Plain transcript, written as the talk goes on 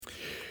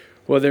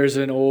Well, there's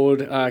an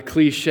old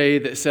cliche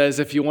that says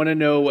if you want to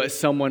know what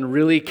someone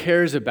really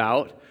cares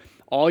about,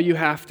 all you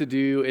have to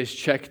do is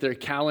check their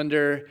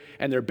calendar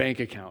and their bank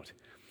account.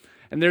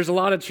 And there's a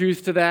lot of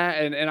truth to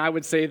that, and I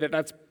would say that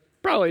that's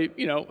probably,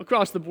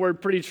 across the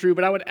board pretty true,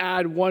 but I would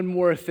add one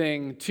more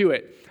thing to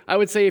it. I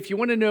would say if you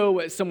want to know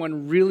what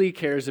someone really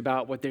cares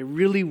about, what they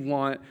really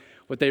want,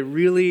 what they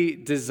really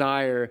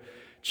desire,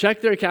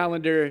 check their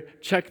calendar,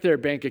 check their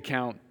bank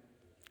account,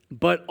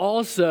 but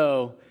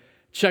also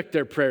check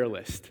their prayer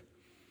list.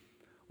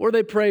 What do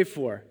they pray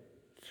for?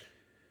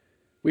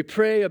 We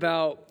pray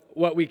about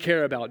what we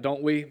care about,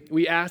 don't we?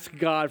 We ask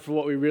God for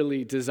what we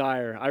really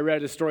desire. I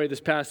read a story this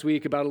past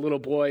week about a little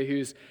boy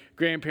whose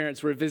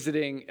grandparents were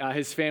visiting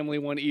his family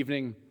one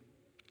evening,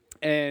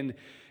 and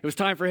it was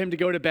time for him to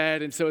go to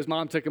bed, and so his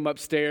mom took him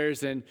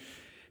upstairs, and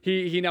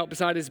he knelt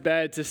beside his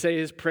bed to say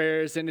his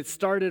prayers, and it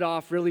started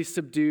off really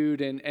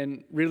subdued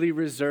and really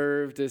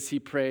reserved as he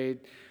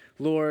prayed,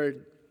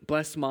 Lord,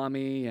 bless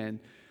mommy, and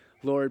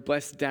Lord,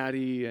 bless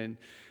daddy, and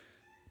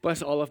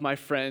bless all of my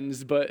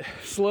friends. But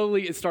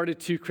slowly it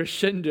started to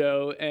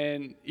crescendo,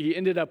 and he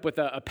ended up with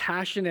a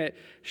passionate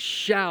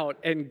shout,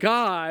 and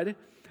God,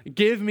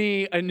 give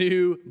me a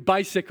new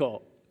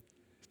bicycle.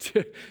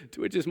 To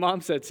which his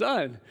mom said,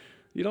 son,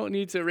 you don't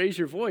need to raise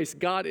your voice.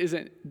 God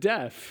isn't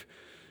deaf.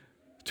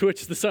 To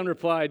which the son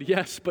replied,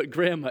 yes, but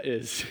grandma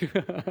is.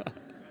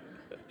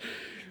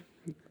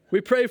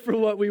 We pray for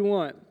what we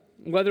want,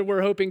 whether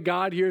we're hoping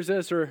God hears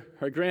us or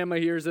our grandma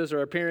hears us or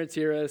our parents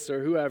hear us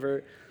or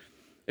whoever.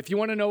 If you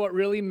want to know what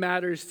really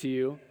matters to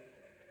you,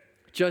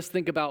 just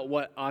think about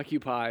what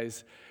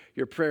occupies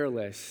your prayer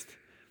list.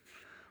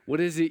 What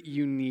is it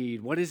you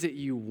need? What is it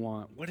you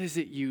want? What is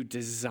it you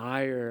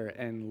desire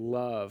and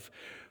love?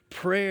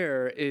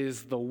 Prayer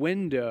is the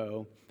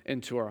window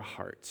into our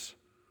hearts.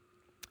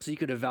 So you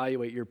could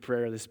evaluate your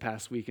prayer this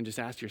past week and just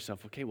ask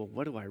yourself, okay, well,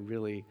 what do I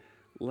really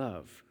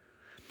love?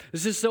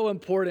 This is so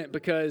important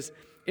because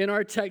in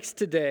our text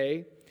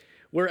today,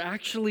 we're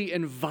actually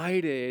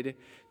invited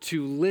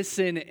to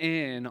listen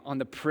in on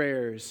the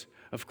prayers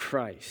of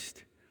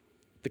Christ.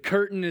 The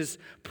curtain is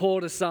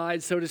pulled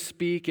aside, so to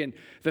speak, and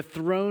the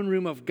throne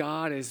room of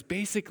God is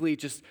basically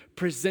just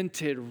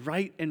presented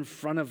right in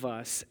front of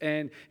us.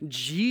 And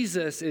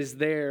Jesus is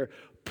there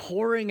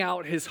pouring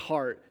out his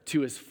heart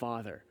to his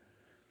Father.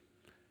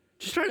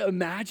 Just try to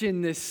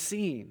imagine this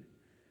scene.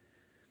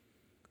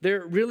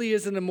 There really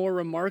isn't a more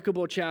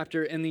remarkable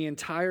chapter in the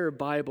entire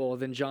Bible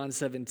than John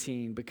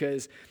 17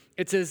 because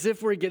it's as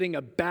if we're getting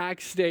a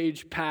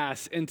backstage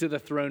pass into the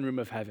throne room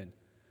of heaven.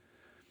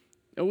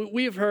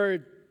 We have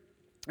heard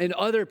in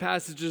other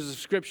passages of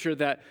Scripture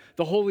that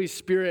the Holy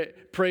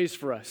Spirit prays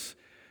for us.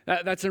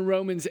 That's in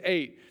Romans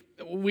 8.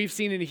 We've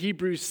seen in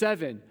Hebrews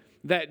 7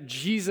 that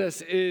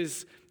Jesus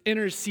is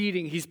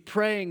interceding. He's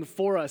praying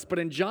for us. But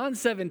in John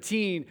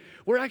 17,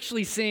 we're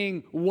actually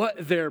seeing what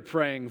they're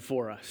praying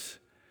for us.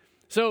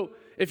 So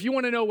if you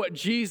want to know what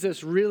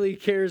Jesus really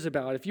cares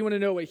about, if you want to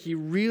know what he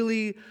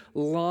really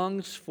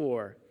longs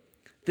for,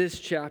 this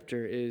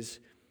chapter is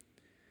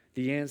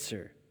the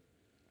answer.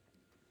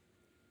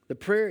 The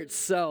prayer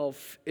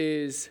itself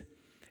is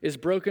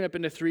broken up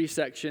into three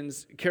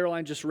sections.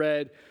 Caroline just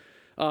read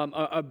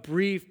a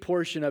brief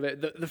portion of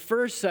it. The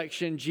first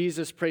section,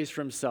 Jesus prays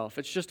for himself.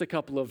 It's just a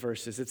couple of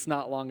verses. It's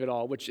not long at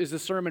all, which is a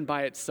sermon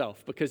by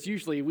itself, because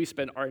usually we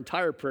spend our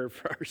entire prayer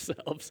for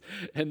ourselves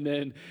and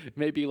then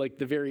maybe like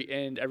the very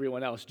end,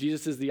 everyone else.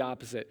 Jesus is the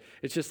opposite.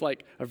 It's just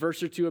like a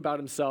verse or two about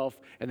himself,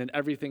 and then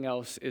everything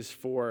else is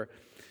for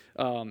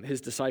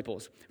his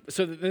disciples.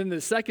 So then the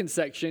second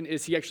section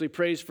is he actually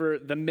prays for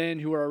the men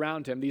who are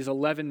around him, these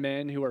 11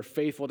 men who are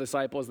faithful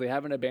disciples. They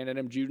haven't abandoned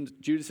him.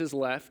 Judas has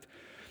left.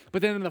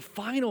 But then in the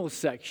final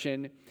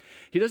section,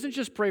 he doesn't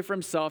just pray for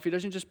himself. He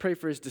doesn't just pray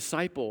for his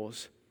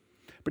disciples,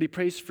 but he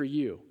prays for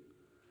you,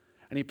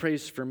 and he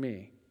prays for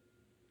me.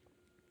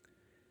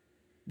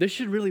 This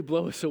should really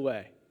blow us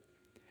away.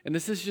 And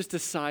this is just a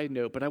side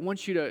note, but I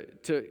want you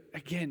to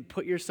again,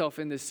 put yourself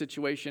in this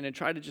situation and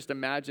try to just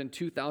imagine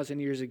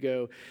 2,000 years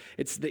ago.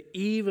 It's the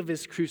eve of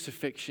his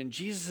crucifixion.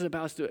 Jesus is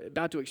about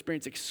to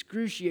experience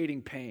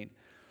excruciating pain.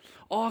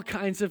 All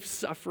kinds of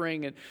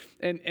suffering,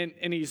 and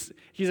he's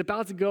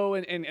about to go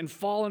and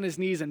fall on his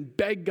knees and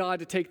beg God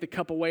to take the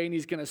cup away, and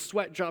he's going to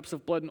sweat drops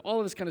of blood and all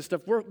of this kind of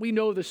stuff. We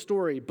know the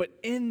story, but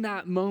in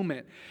that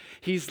moment,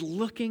 he's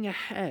looking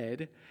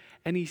ahead,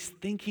 and he's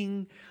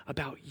thinking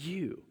about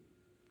you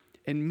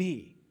and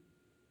me.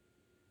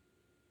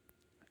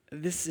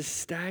 This is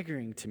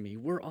staggering to me.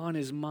 We're on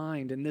his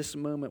mind in this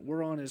moment.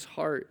 We're on his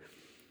heart,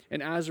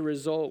 and as a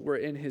result, we're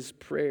in his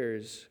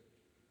prayers.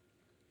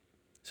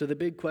 So the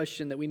big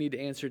question that we need to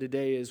answer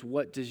today is,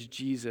 what does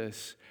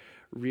Jesus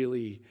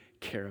really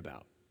care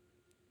about?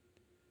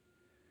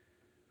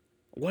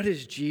 What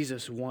does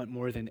Jesus want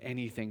more than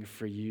anything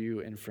for you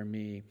and for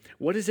me?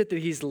 What is it that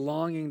he's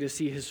longing to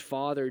see his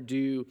Father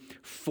do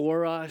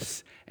for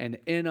us and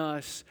in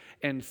us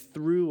and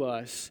through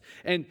us?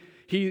 And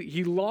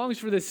he longs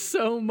for this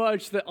so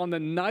much that on the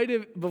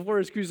night before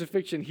his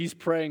crucifixion, he's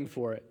praying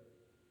for it.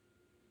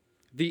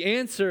 The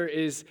answer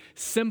is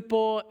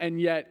simple,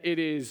 and yet it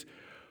is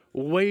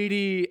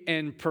weighty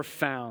and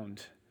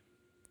profound.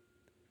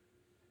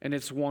 And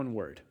it's one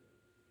word.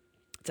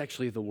 It's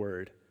actually the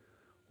word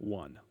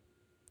one.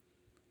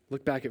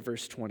 Look back at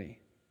verse 20.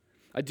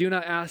 I do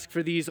not ask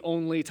for these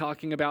only,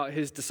 talking about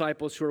his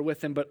disciples who are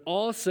with him, but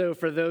also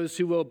for those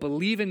who will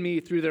believe in me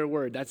through their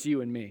word. That's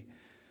you and me.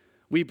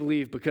 We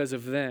believe because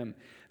of them,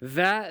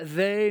 that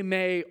they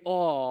may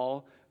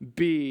all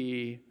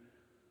be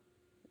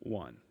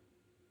one.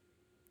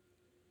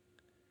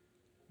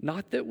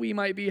 Not that we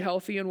might be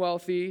healthy and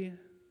wealthy,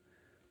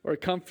 or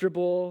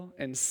comfortable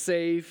and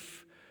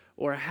safe,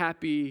 or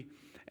happy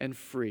and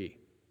free.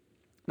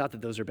 Not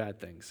that those are bad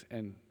things,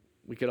 and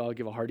we could all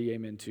give a hearty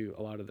amen to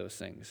a lot of those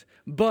things.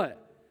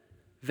 But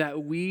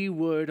that we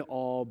would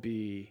all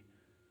be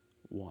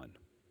one.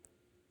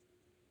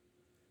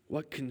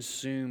 What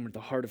consumed the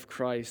heart of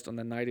Christ on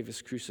the night of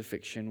his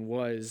crucifixion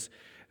was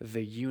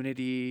the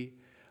unity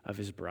of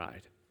his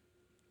bride.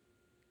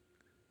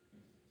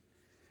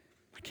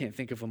 I can't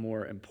think of a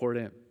more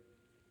important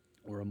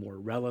or a more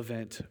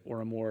relevant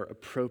or a more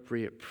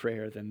appropriate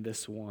prayer than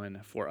this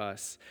one for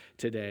us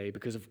today,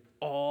 because of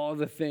all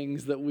the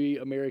things that we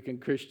American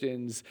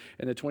Christians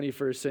in the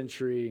 21st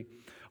century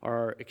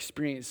are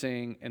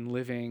experiencing and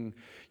living.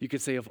 You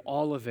could say of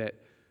all of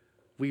it,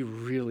 we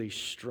really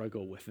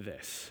struggle with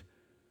this,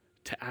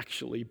 to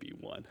actually be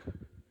one,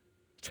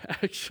 to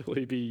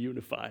actually be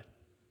unified.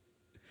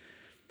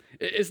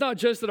 It's not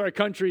just that our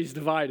country is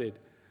divided.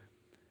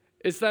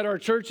 It's that our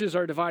churches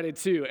are divided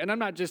too. And I'm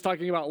not just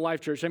talking about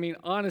Life Church. I mean,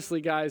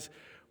 honestly, guys,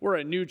 we're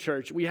a new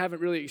church. We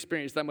haven't really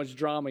experienced that much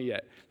drama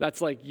yet.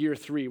 That's like year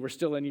 3. We're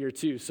still in year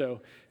 2.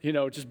 So,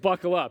 just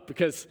buckle up,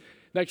 because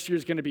next year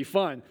is going to be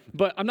fun.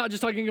 But I'm not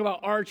just talking about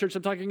our church.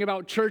 I'm talking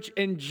about church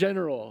in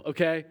general,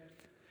 okay?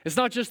 It's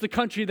not just the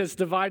country that's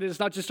divided. It's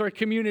not just our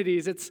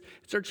communities. It's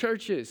our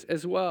churches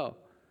as well.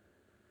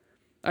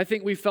 I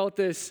think we felt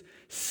this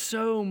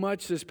so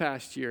much this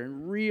past year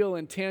in real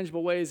and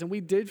tangible ways, and we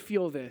did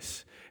feel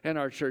this in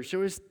our church. There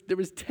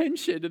was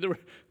tension, and there were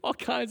all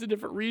kinds of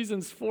different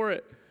reasons for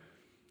it.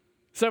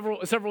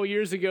 Several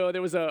years ago,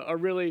 there was a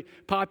really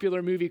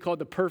popular movie called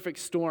The Perfect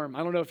Storm.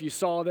 I don't know if you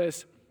saw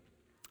this.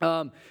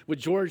 With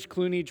George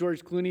Clooney.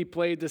 George Clooney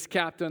played this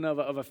captain of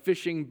a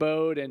fishing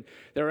boat, and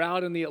they were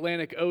out in the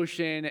Atlantic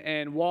Ocean,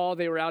 and while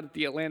they were out at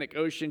the Atlantic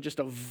Ocean, just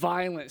a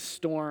violent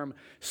storm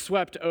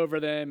swept over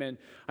them, and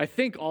I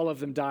think all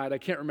of them died. I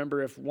can't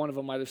remember if one of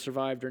them might have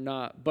survived or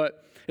not,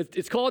 but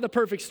it's called The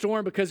Perfect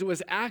Storm because it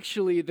was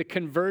actually the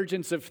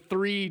convergence of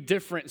 3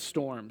 different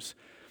storms.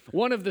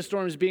 One of the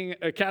storms being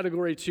a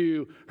Category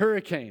 2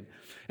 hurricane.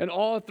 And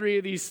all 3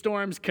 of these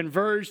storms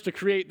converged to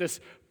create this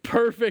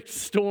perfect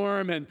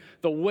storm, and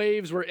the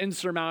waves were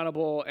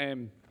insurmountable,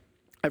 and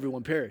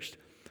everyone perished.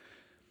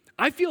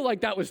 I feel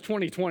like that was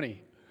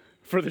 2020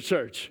 for the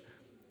church.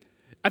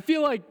 I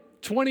feel like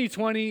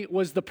 2020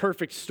 was the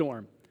perfect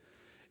storm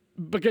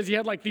because you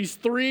had like these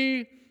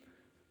 3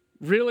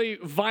 really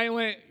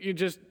violent,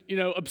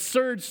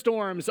 absurd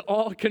storms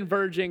all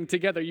converging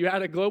together. You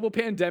had a global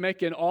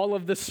pandemic and all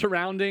of the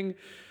surrounding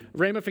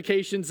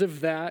ramifications of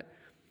that.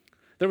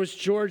 There was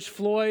George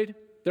Floyd.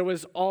 There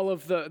was all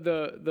of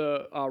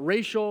the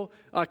racial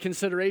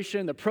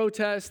consideration, the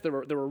protests. There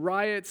were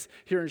riots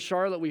here in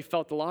Charlotte. We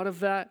felt a lot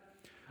of that.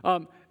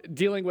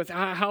 Dealing with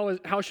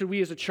how should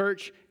we as a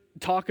church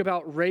talk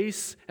about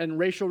race and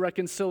racial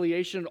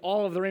reconciliation,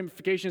 all of the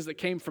ramifications that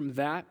came from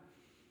that.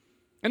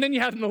 And then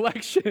you had an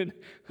election,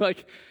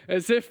 like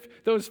as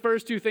if those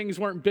first 2 things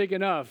weren't big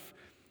enough.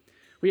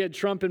 We had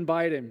Trump and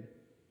Biden.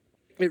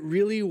 It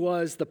really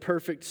was the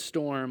perfect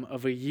storm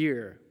of a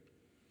year.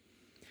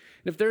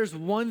 And if there's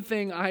one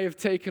thing I have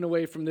taken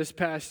away from this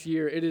past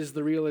year, it is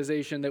the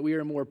realization that we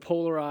are more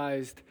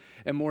polarized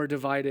and more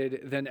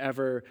divided than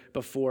ever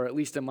before, at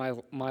least in my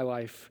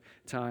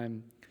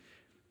lifetime.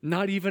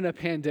 Not even a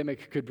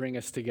pandemic could bring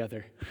us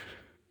together.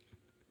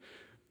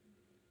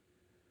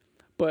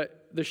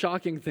 But the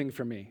shocking thing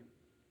for me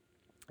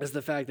is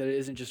the fact that it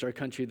isn't just our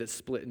country that's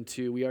split in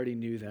 2. We already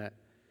knew that.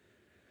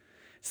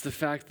 It's the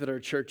fact that our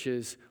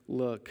churches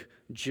look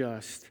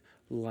just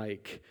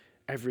like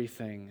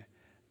everything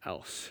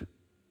else.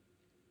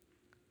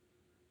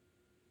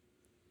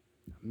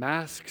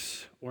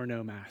 Masks or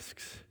no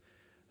masks?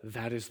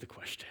 That is the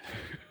question.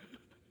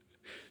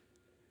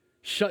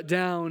 Shut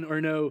down or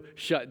no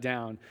shut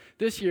down?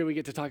 This year we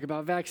get to talk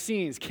about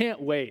vaccines.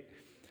 Can't wait.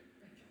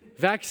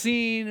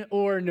 Vaccine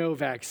or no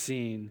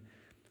vaccine?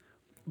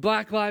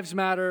 Black Lives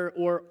Matter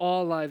or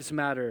all lives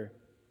matter?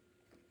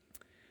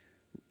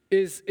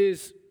 Is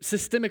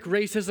systemic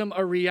racism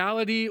a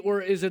reality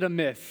or is it a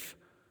myth?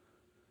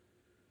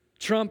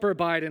 Trump or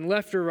Biden,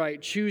 left or right,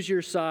 choose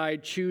your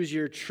side, choose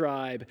your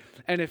tribe.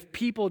 And if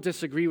people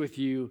disagree with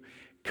you,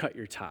 cut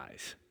your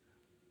ties.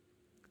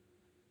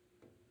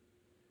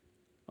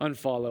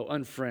 Unfollow,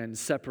 unfriend,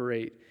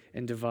 separate,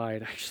 and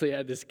divide. I actually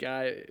had this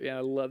guy, I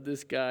love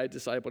this guy,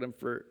 discipled him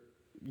for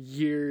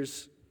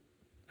years.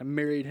 I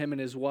married him and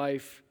his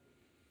wife.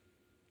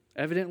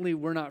 Evidently,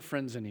 we're not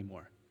friends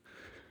anymore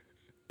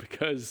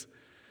because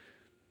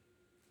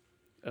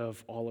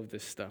of all of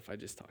this stuff I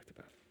just talked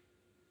about.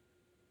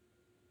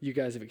 You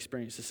guys have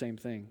experienced the same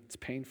thing. It's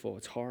painful.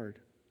 It's hard.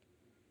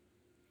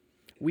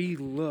 We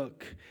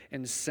look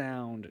and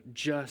sound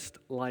just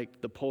like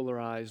the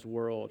polarized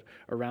world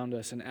around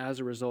us. And as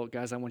a result,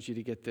 guys, I want you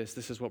to get this.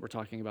 This is what we're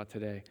talking about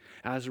today.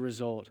 As a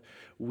result,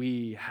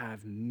 we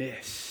have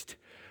missed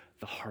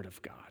the heart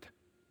of God.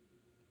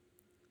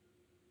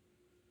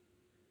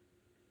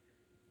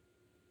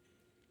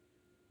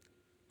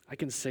 I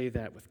can say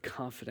that with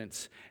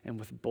confidence and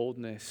with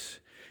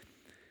boldness,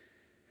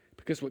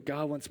 because what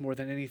God wants more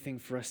than anything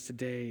for us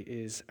today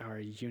is our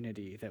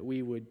unity, that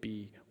we would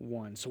be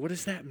one. So what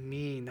does that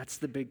mean? That's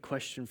the big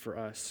question for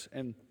us.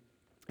 And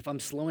if I'm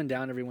slowing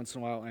down every once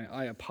in a while,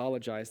 I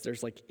apologize.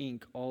 There's like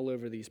ink all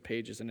over these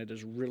pages, and it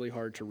is really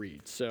hard to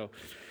read. So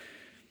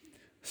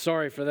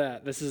sorry for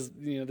that. This is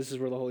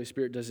where the Holy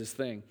Spirit does his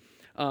thing.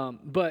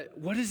 But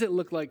what does it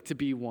look like to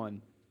be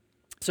one?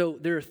 So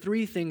there are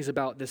three things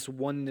about this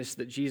oneness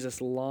that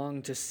Jesus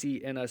longed to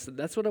see in us.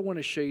 That's what I want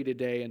to show you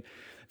today, and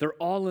they're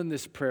all in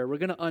this prayer. We're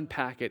going to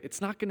unpack it.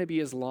 It's not going to be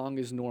as long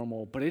as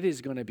normal, but it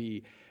is going to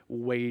be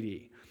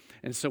weighty.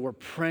 And so we're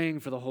praying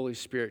for the Holy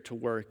Spirit to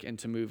work and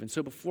to move. And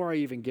so before I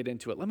even get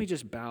into it, let me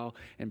just bow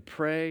and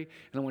pray,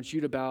 and I want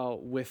you to bow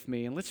with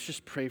me, and let's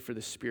just pray for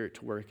the Spirit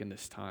to work in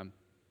this time.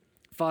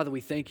 Father,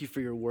 we thank you for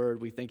your word.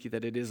 We thank you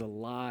that it is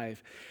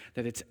alive,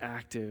 that it's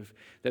active,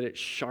 that it's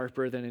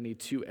sharper than any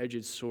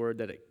two-edged sword,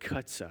 that it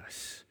cuts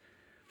us,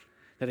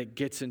 that it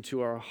gets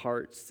into our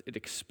hearts, it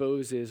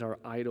exposes our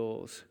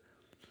idols.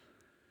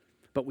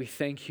 But we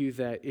thank you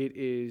that it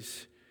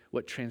is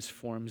what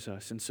transforms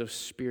us. And so,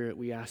 Spirit,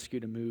 we ask you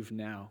to move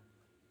now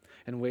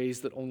in ways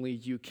that only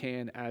you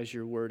can as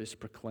your word is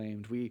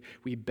proclaimed. We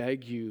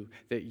beg you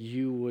that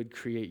you would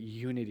create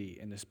unity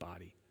in this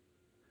body,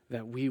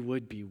 that we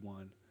would be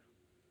one.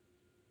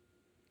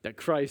 That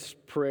Christ's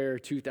prayer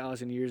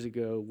 2,000 years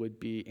ago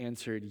would be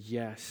answered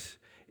yes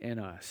in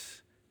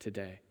us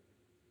today.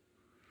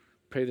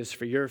 Pray this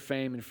for your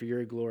fame and for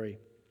your glory.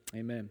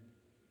 Amen.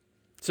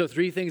 So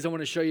 3 things I want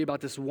to show you about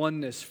this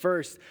oneness.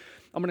 First,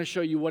 I'm going to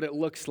show you what it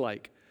looks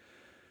like.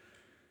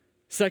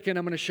 Second,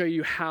 I'm going to show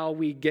you how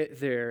we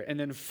get there. And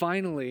then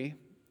finally,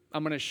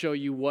 I'm going to show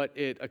you what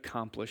it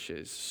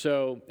accomplishes.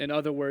 So, in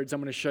other words, I'm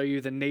going to show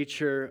you the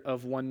nature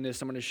of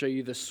oneness. I'm going to show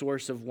you the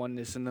source of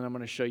oneness. And then I'm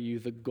going to show you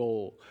the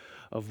goal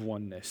of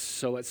oneness.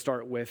 So let's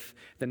start with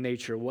the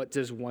nature. What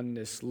does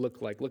oneness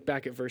look like? Look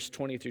back at verse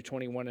 20 through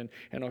 21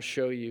 and I'll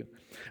show you.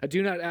 I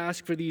do not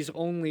ask for these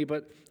only,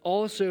 but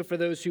also for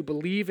those who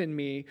believe in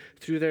me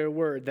through their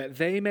word, that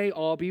they may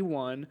all be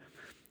one,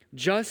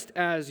 just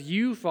as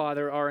you,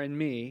 Father, are in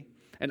me,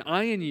 and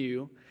I in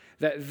you,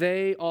 that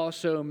they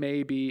also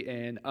may be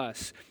in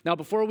us. Now,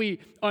 before we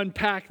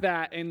unpack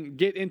that and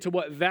get into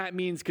what that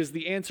means, because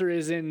the answer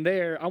is in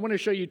there, I want to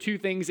show you 2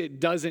 things it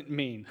doesn't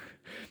mean.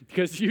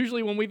 Because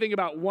usually when we think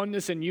about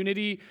oneness and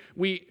unity,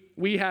 we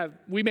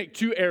make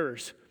 2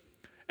 errors,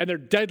 and they're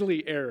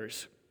deadly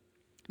errors.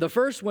 The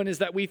first one is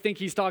that we think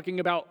he's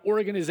talking about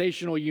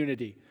organizational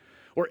unity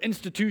or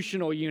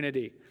institutional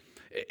unity.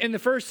 In the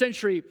first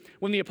century,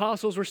 when the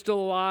apostles were still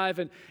alive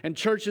and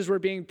churches were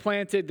being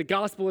planted, the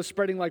gospel was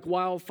spreading like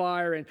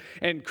wildfire,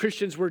 and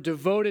Christians were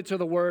devoted to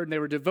the word, and they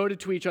were devoted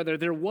to each other.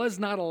 There was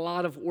not a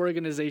lot of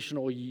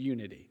organizational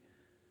unity,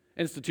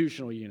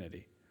 institutional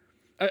unity.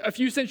 A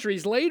few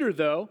centuries later,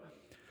 though,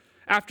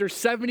 after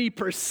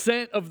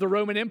 70% of the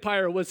Roman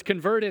Empire was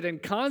converted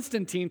and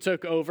Constantine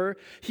took over,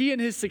 he and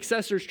his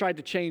successors tried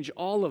to change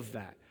all of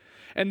that.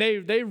 And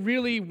they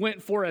really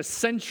went for a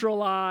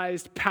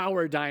centralized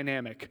power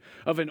dynamic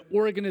of an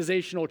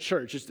organizational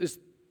church. It's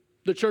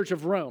the Church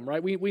of Rome,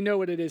 right? We know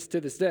what it is to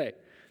this day.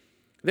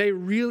 They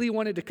really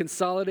wanted to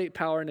consolidate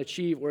power and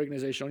achieve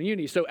organizational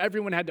unity. So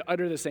everyone had to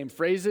utter the same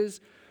phrases.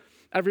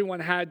 Everyone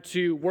had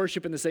to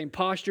worship in the same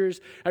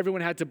postures. Everyone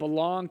had to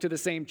belong to the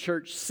same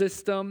church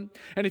system.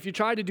 And if you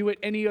tried to do it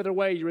any other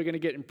way, you were going to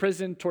get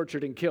imprisoned,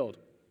 tortured, and killed.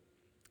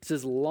 This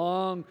is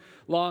long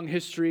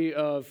history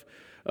of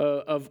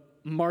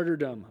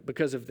martyrdom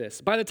because of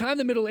this. By the time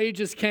the Middle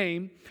Ages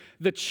came,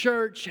 the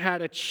church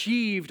had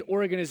achieved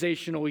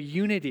organizational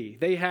unity.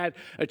 They had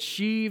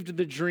achieved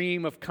the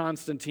dream of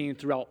Constantine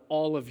throughout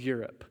all of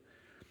Europe.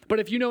 But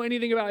if you know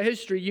anything about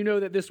history, you know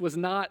that this was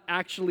not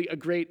actually a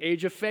great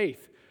age of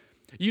faith.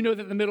 You know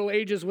that the Middle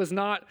Ages was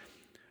not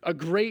a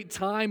great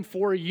time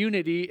for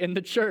unity in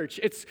the church.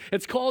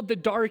 It's called the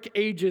Dark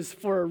Ages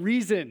for a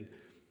reason.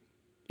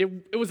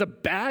 It was a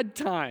bad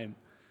time.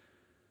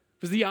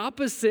 It was the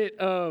opposite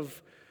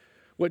of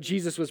what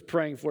Jesus was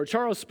praying for.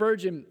 Charles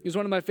Spurgeon, who's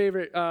one of my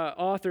favorite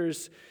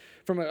authors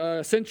from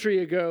a century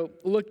ago,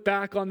 looked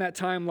back on that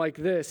time like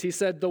this. He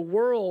said, "The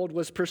world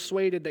was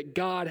persuaded that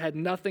God had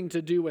nothing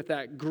to do with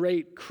that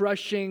great,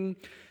 crushing,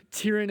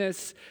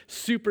 tyrannous,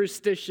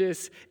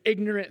 superstitious,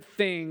 ignorant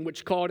thing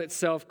which called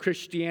itself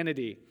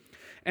Christianity.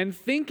 And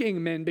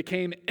thinking men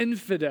became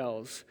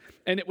infidels,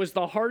 and it was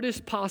the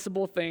hardest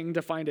possible thing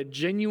to find a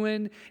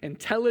genuine,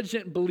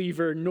 intelligent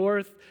believer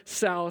north,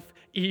 south,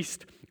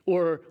 east,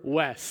 or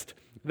west."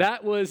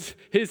 That was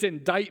his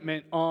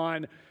indictment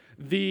on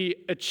the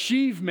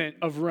achievement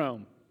of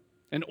Rome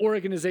and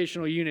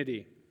organizational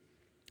unity.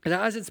 It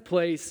has its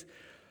place,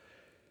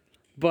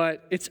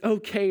 but it's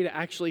okay to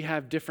actually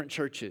have different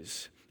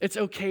churches. It's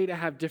okay to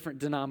have different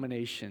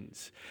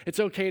denominations.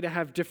 It's okay to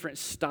have different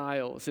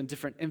styles and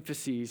different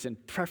emphases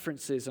and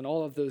preferences and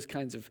all of those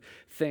kinds of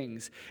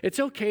things. It's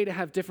okay to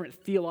have different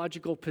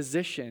theological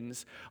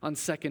positions on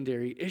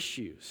secondary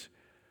issues.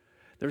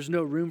 There's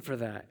no room for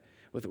that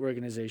with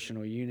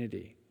organizational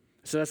unity.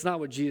 So that's not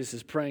what Jesus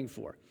is praying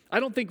for. I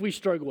don't think we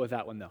struggle with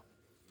that one, though.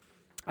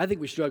 I think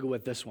we struggle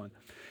with this one.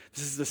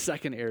 This is the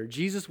second error.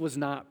 Jesus was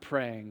not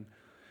praying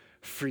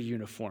for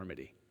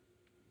uniformity.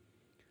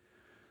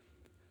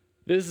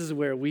 This is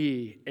where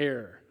we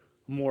err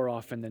more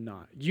often than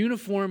not.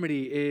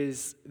 Uniformity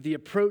is the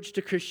approach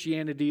to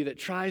Christianity that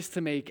tries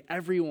to make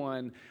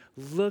everyone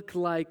look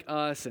like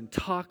us and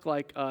talk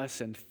like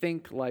us and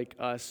think like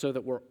us so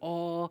that we're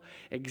all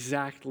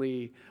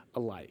exactly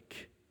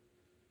alike.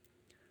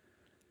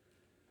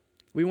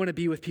 We want to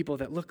be with people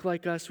that look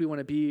like us. We want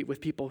to be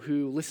with people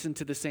who listen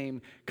to the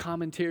same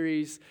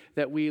commentaries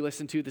that we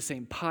listen to, the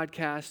same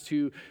podcasts,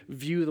 who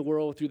view the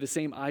world through the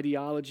same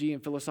ideology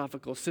and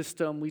philosophical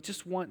system. We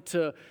just want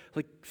to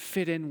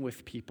fit in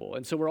with people.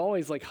 And so we're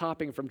always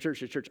hopping from church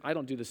to church. I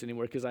don't do this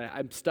anymore because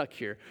I'm stuck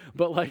here.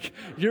 But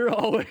you're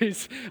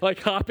always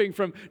hopping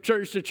from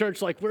church to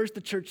church. Where's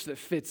the church that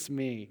fits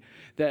me?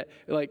 That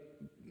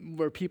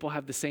where people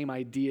have the same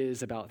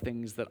ideas about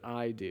things that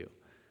I do.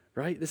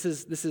 Right? This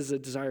is a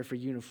desire for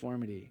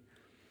uniformity.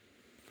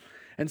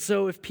 And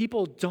so if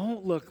people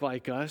don't look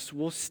like us,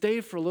 we'll stay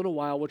for a little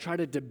while. We'll try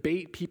to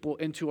debate people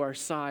into our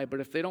side. But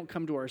if they don't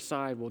come to our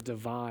side, we'll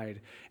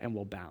divide and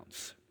we'll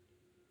bounce.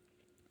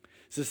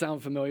 Does this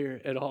sound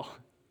familiar at all?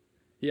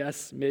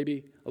 Yes,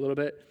 maybe a little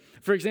bit.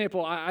 For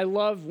example, I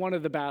love one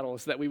of the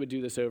battles that we would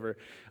do this over.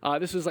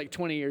 This was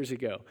 20 years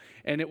ago.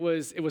 And it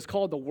was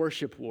called the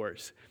Worship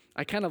Wars.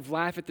 I kind of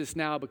laugh at this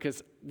now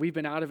because we've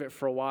been out of it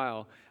for a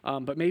while,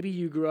 but maybe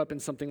you grew up in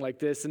something like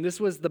this, and this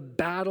was the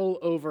battle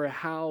over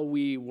how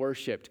we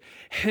worshiped.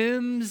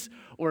 Hymns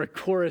or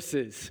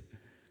choruses.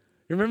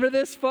 Remember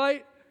this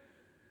fight?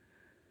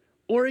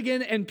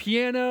 Organ and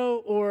piano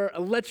or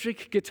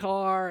electric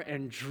guitar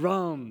and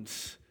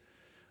drums.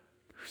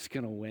 Who's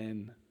going to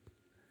win?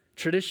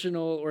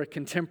 Traditional or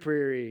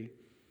contemporary?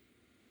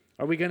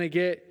 Are we going to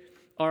get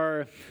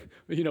our,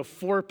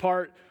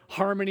 4-part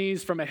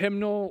harmonies from a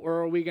hymnal, or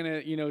are we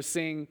going to,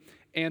 sing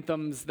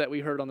anthems that we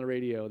heard on the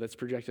radio that's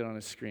projected on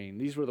a screen?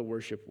 These were the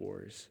worship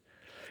wars.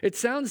 It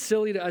sounds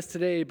silly to us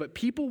today, but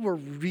people were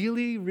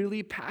really,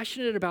 really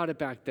passionate about it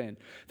back then.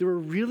 They were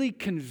really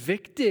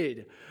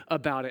convicted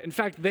about it. In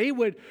fact, they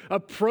would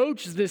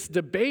approach this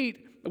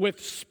debate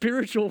with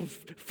spiritual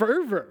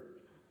fervor,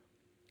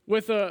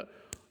 with a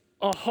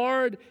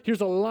hard,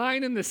 here's a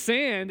line in the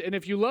sand, and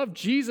if you love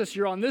Jesus,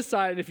 you're on this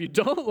side, and if you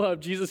don't love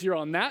Jesus, you're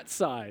on that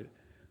side.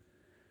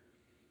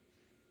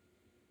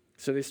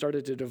 So they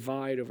started to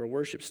divide over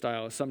worship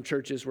styles. Some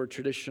churches were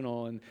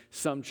traditional and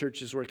some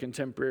churches were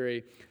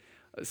contemporary.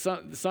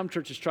 Some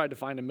churches tried to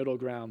find a middle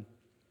ground.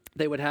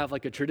 They would have a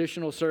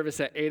traditional service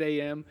at 8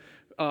 a.m.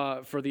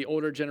 For the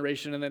older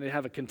generation, and then they'd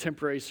have a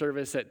contemporary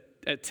service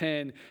at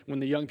 10 when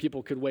the young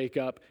people could wake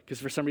up,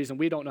 because for some reason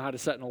we don't know how to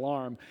set an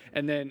alarm.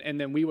 And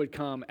then we would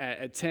come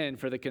at 10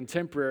 for the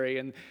contemporary.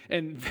 And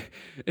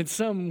in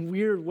some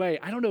weird way,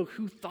 I don't know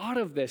who thought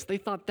of this. They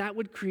thought that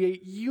would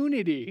create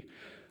unity.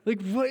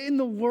 What in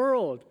the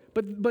world?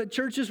 But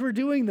churches were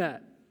doing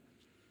that.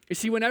 You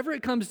see, whenever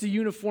it comes to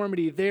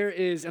uniformity, there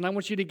is, and I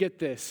want you to get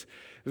this,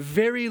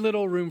 very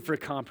little room for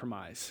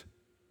compromise.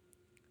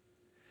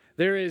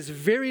 There is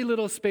very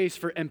little space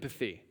for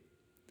empathy.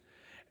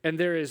 And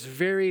there is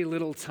very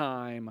little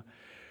time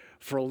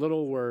for a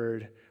little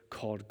word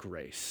called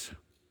grace.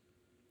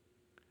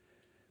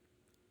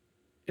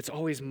 It's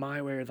always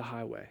my way or the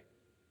highway.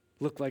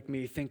 Look like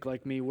me, think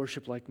like me,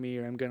 worship like me,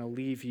 or I'm going to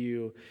leave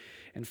you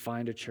and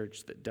find a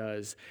church that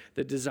does.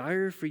 The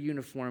desire for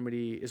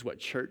uniformity is what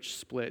church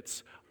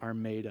splits are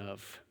made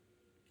of.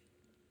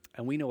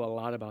 And we know a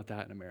lot about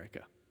that in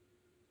America,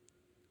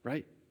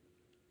 right?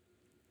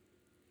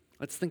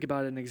 Let's think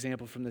about an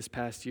example from this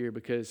past year,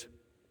 because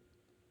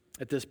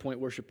at this point,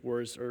 worship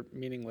wars are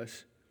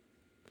meaningless.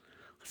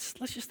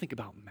 Let's just think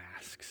about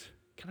masks.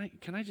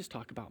 Can I just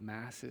talk about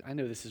masks? I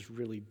know this is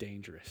really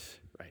dangerous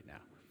right now.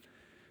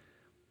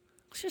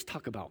 Let's just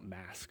talk about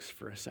masks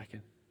for a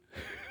second.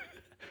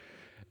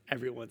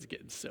 Everyone's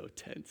getting so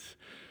tense.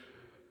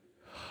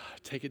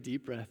 Take a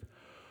deep breath.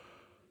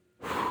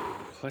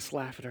 Let's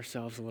laugh at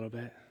ourselves a little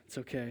bit. It's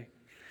okay.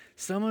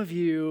 Some of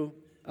you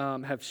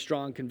have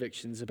strong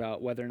convictions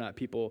about whether or not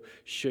people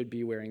should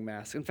be wearing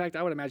masks. In fact,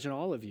 I would imagine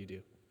all of you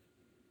do.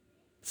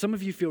 Some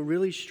of you feel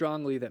really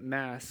strongly that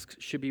masks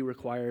should be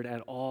required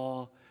at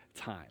all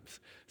times.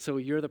 So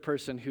you're the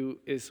person who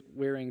is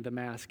wearing the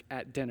mask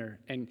at dinner,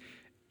 and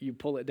you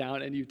pull it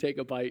down and you take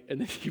a bite and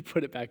then you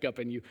put it back up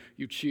and you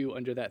chew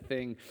under that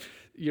thing.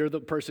 You're the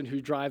person who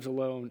drives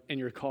alone in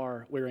your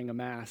car wearing a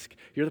mask.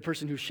 You're the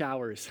person who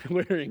showers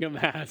wearing a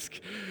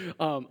mask.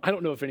 I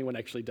don't know if anyone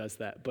actually does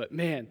that, but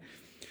man,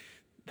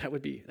 That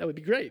would be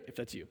great if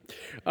that's you.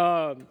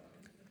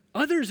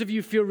 Others of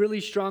you feel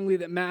really strongly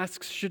that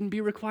masks shouldn't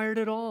be required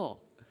at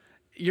all.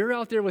 You're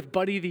out there with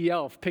Buddy the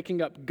Elf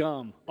picking up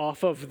gum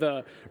off of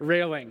the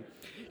railing.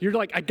 You're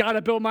like, I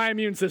gotta build my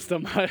immune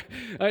system.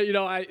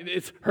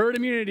 It's herd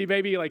immunity,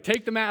 baby. Like,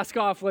 take the mask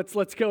off.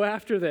 Let's go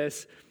after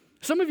this.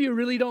 Some of you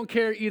really don't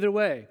care either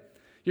way.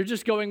 You're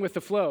just going with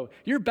the flow.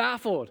 You're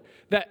baffled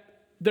that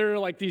there are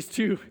like these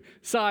two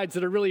sides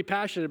that are really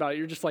passionate about it.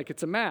 You're just like,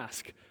 it's a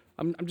mask.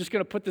 I'm just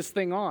gonna put this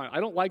thing on. I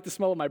don't like the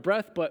smell of my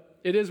breath, but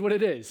it is what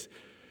it is.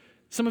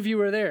 Some of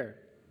you are there.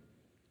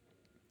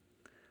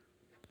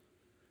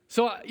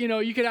 So,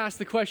 you could ask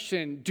the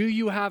question, do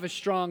you have a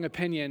strong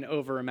opinion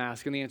over a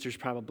mask? And the answer is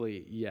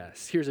probably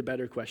yes. Here's a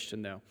better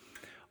question, though.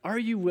 Are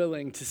you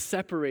willing to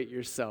separate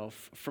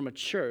yourself from a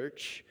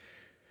church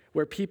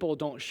where people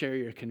don't share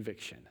your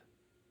conviction?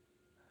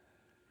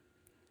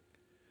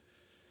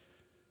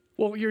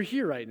 Well, you're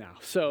here right now,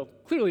 so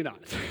clearly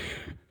not.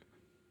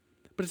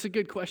 But it's a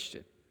good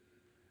question.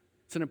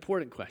 It's an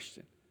important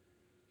question.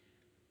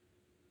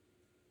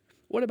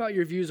 What about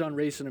your views on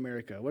race in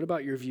America? What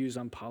about your views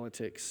on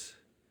politics?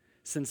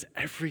 Since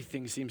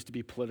everything seems to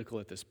be political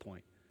at this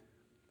point.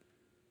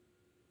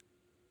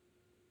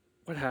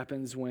 What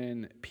happens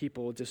when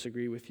people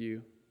disagree with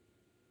you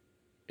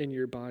in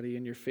your body,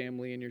 in your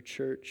family, in your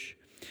church?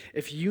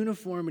 If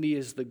uniformity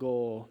is the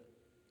goal,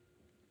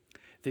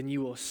 then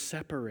you will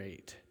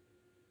separate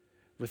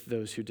with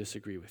those who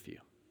disagree with you.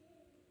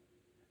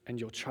 And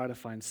you'll try to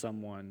find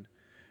someone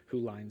who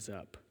lines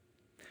up.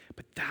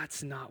 But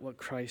that's not what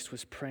Christ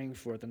was praying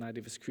for the night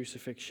of his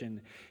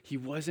crucifixion. He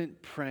wasn't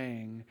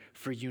praying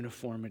for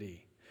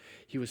uniformity.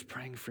 He was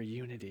praying for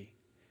unity.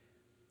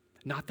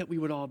 Not that we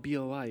would all be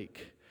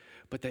alike,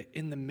 but that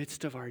in the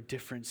midst of our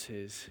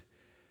differences,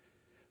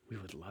 we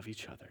would love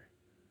each other.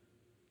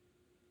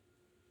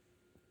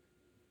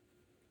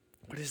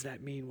 What does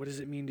that mean? What does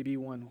it mean to be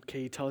one?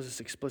 Okay, he tells us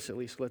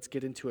explicitly, so let's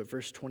get into it.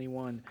 Verse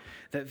 21,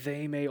 that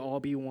they may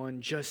all be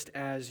one, just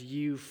as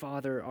you,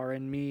 Father, are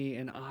in me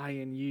and I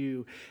in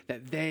you,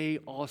 that they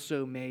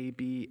also may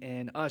be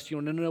in us. You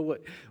want to know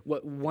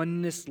what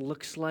oneness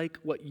looks like,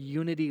 what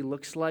unity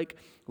looks like?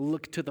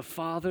 Look to the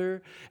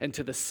Father and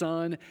to the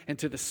Son and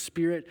to the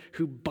Spirit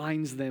who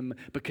binds them,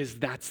 because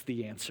that's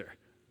the answer.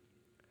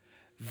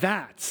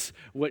 That's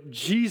what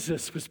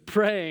Jesus was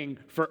praying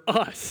for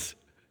us.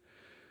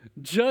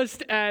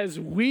 Just as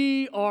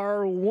we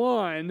are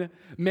one,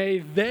 may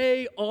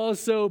they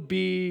also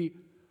be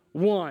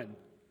one.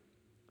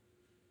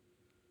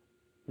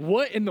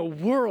 What in the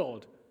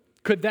world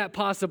could that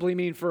possibly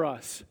mean for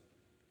us?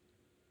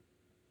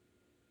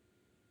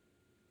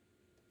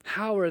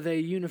 How are they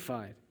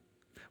unified?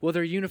 Well,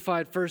 they're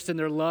unified first in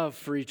their love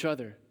for each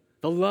other.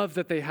 The love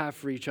that they have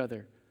for each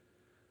other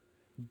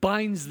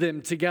binds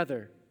them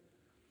together.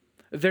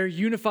 They're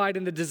unified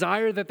in the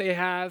desire that they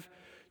have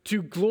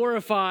to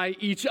glorify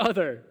each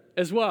other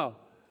as well.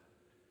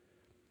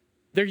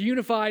 They're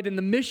unified in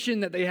the mission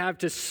that they have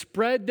to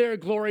spread their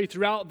glory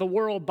throughout the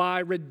world by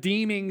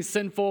redeeming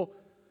sinful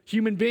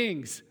human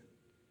beings.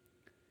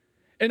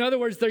 In other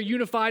words, they're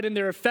unified in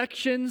their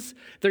affections,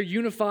 they're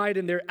unified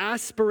in their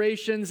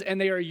aspirations, and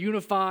they are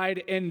unified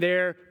in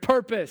their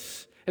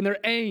purpose and their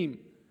aim.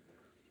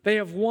 They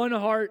have one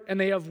heart and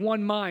they have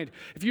one mind.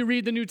 If you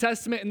read the New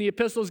Testament and the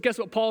epistles, guess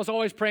what Paul is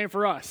always praying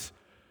for us?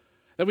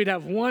 That we'd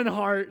have one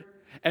heart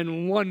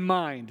and one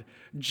mind,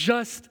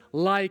 just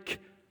like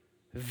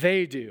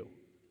they do.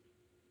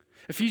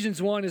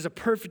 Ephesians 1 is a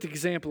perfect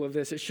example of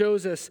this. It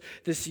shows us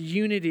this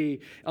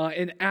unity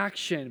in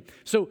action.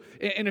 So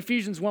in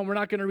Ephesians 1, we're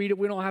not going to read it.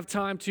 We don't have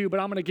time to, but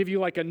I'm going to give you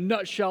like a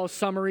nutshell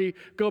summary.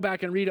 Go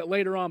back and read it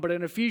later on. But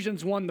in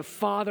Ephesians 1, the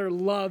Father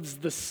loves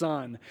the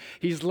Son.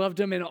 He's loved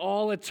him in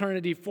all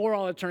eternity, for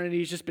all eternity.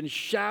 He's just been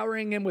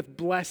showering him with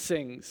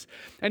blessings.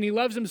 And he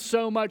loves him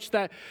so much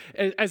that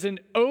as an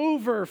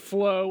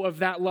overflow of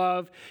that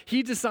love,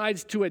 he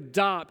decides to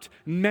adopt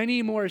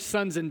many more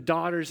sons and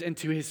daughters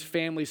into his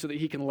family so that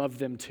he can love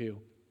them too.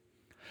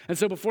 And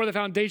so before the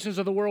foundations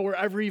of the world were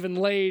ever even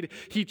laid,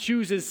 he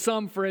chooses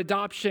some for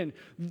adoption.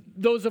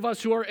 Those of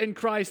us who are in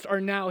Christ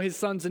are now his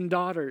sons and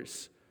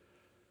daughters,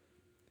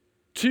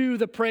 to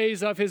the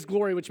praise of his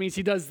glory, which means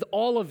he does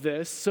all of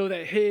this so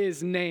that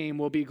his name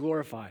will be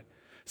glorified,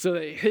 so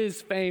that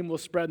his fame will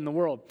spread in the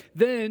world.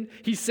 Then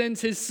he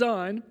sends his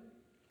Son,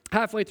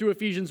 halfway through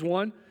Ephesians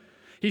 1,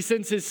 he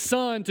sends his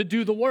Son to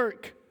do the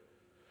work,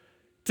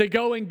 to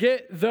go and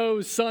get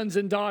those sons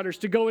and daughters,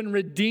 to go and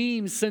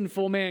redeem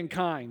sinful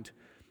mankind.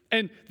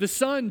 And the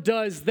Son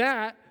does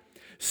that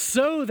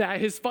so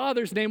that his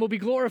Father's name will be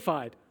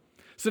glorified,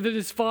 so that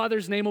his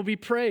Father's name will be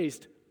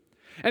praised.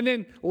 And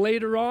then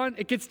later on,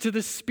 it gets to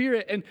the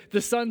Spirit, and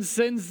the Son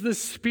sends the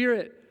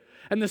Spirit,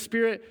 and the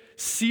Spirit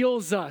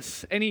seals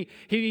us, and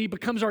he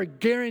becomes our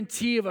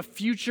guarantee of a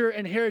future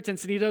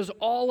inheritance, and he does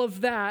all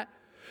of that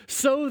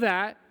so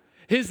that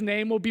his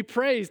name will be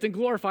praised and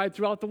glorified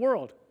throughout the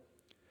world.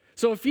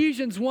 So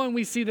Ephesians 1,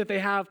 we see that they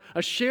have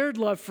a shared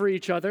love for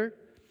each other.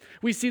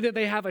 We see that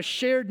they have a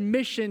shared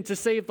mission to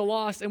save the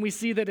lost, and we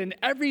see that in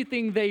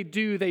everything they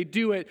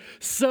do it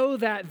so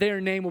that their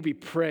name will be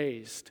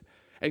praised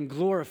and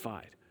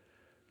glorified.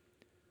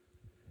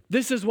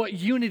 This is what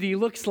unity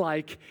looks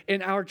like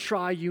in our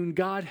triune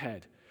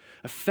Godhead.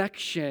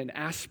 Affection,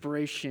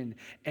 aspiration,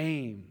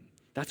 aim.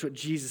 That's what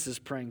Jesus is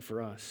praying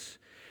for us.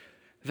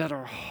 That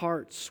our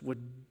hearts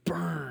would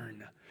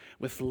burn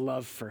with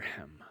love for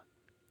him.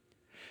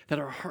 That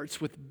our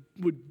hearts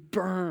would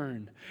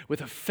burn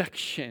with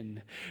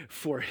affection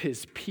for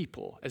his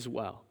people as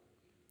well.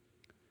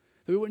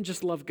 That we wouldn't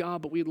just love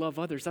God, but we'd love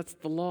others. That's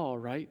the law,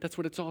 right? That's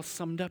what it's all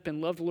summed up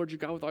in. Love the Lord your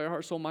God with all your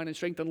heart, soul, mind, and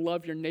strength, and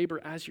love your neighbor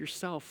as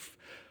yourself,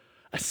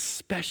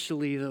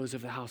 especially those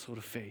of the household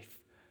of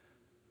faith.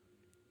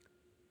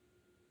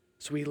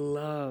 So we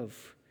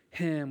love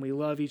him, we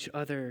love each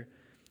other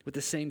with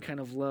the same kind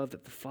of love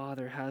that the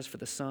Father has for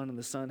the Son and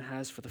the Son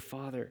has for the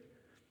Father.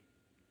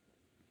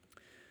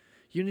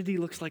 Unity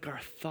looks like our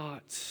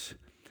thoughts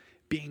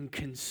being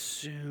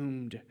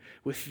consumed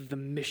with the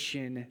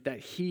mission that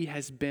he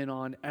has been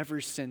on ever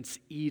since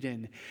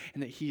Eden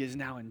and that he is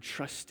now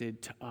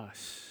entrusted to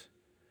us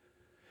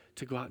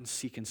to go out and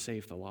seek and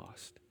save the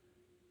lost.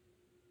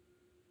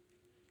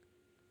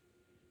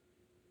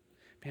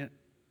 Man,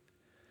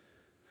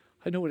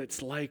 I know what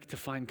it's like to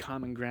find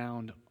common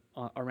ground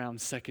around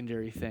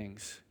secondary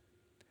things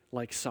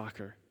like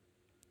soccer.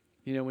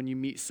 You know, when you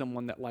meet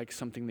someone that likes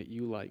something that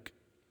you like,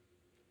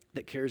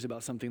 that cares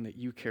about something that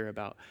you care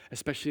about,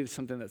 especially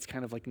something that's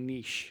kind of like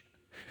niche,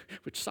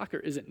 which soccer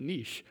isn't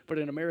niche, but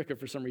in America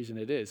for some reason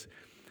it is.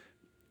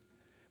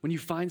 When you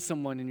find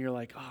someone and you're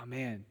like, oh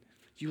man,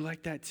 you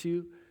like that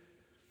too?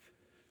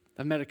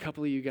 I've met a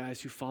couple of you guys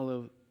who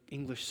follow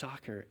English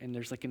soccer, and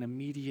there's like an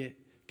immediate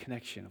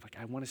connection of like,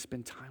 I want to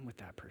spend time with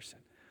that person.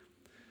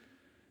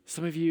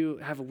 Some of you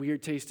have a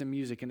weird taste in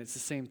music, and it's the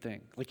same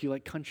thing. Like you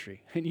like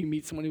country, and you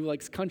meet someone who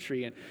likes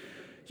country, and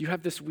you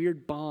have this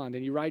weird bond,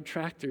 and you ride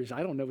tractors.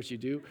 I don't know what you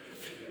do.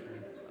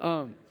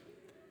 What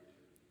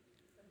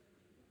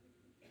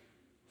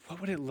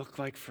would it look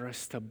like for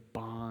us to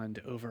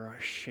bond over our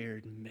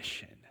shared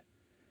mission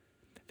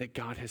that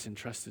God has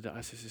entrusted to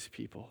us as his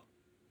people?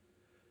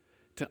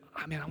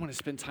 I want to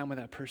spend time with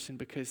that person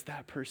because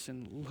that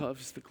person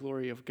loves the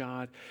glory of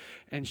God,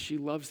 and she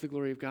loves the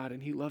glory of God,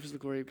 and he loves the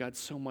glory of God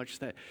so much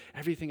that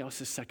everything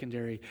else is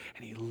secondary,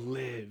 and he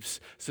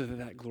lives so that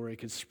that glory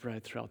can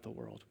spread throughout the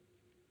world.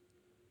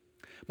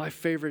 My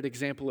favorite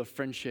example of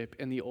friendship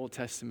in the Old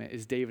Testament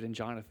is David and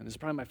Jonathan. It's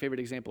probably my favorite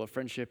example of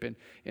friendship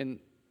in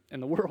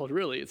the world,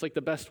 really. It's like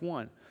the best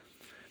one.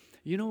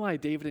 You know why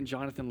David and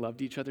Jonathan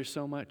loved each other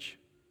so much?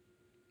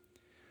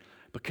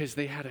 Because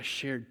they had a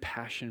shared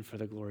passion for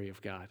the glory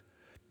of God.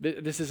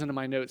 This isn't in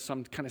my notes, so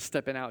I'm kind of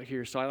stepping out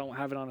here, so I don't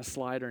have it on a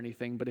slide or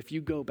anything. But if you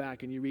go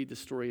back and you read the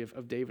story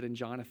of David and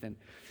Jonathan,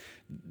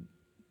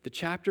 the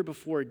chapter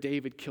before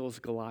David kills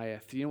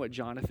Goliath, do you know what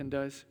Jonathan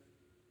does?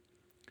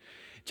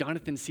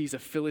 Jonathan sees a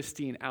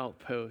Philistine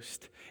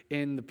outpost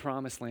in the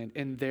promised land,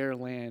 in their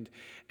land,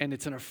 and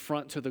it's an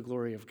affront to the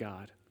glory of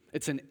God.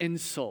 It's an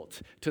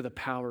insult to the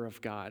power of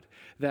God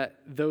that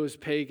those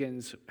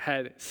pagans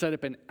had set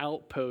up an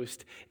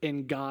outpost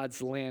in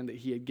God's land that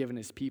he had given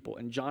his people.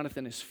 And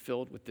Jonathan is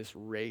filled with this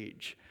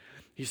rage.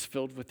 He's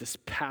filled with this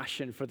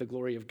passion for the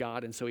glory of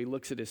God. And so he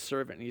looks at his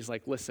servant and he's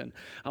like, listen,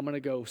 I'm going to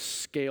go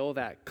scale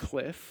that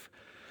cliff,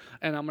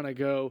 and I'm going to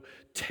go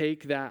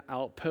take that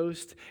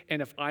outpost.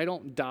 And if I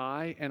don't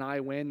die and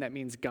I win, that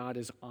means God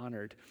is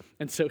honored.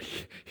 And so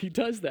he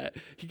does that.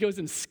 He goes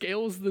and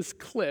scales this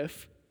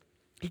cliff.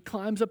 He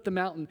climbs up the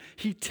mountain.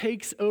 He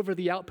takes over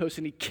the outpost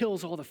and he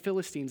kills all the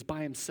Philistines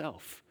by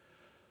himself.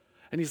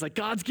 And he's like,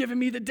 God's given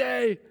me the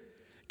day.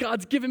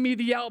 God's given me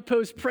the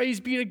outpost. Praise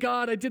be to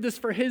God. I did this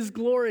for his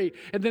glory.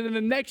 And then in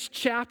the next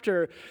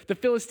chapter, the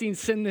Philistines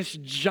send this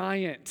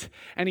giant,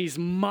 and he's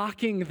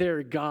mocking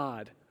their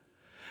God.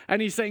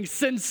 And he's saying,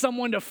 send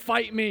someone to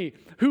fight me.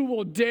 Who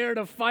will dare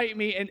to fight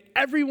me? And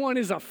everyone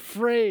is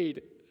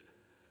afraid.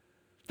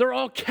 They're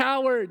all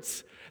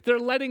cowards. They're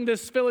letting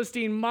this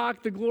Philistine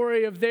mock the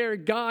glory of their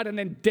God. And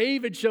then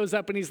David shows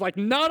up and he's like,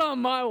 not on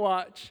my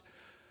watch.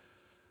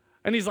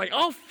 And he's like,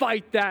 I'll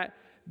fight that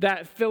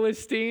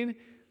Philistine.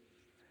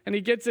 And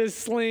he gets his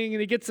sling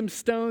and he gets some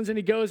stones and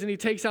he goes and he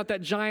takes out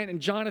that giant.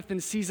 And Jonathan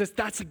sees this.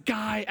 That's a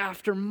guy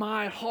after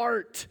my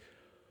heart.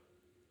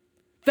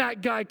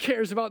 That guy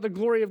cares about the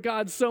glory of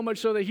God so much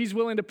so that he's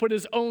willing to put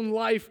his own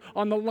life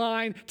on the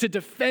line to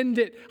defend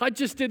it. I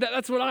just did that.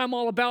 That's what I'm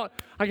all about.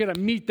 I got to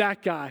meet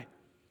that guy.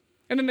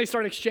 And then they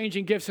start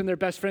exchanging gifts and they're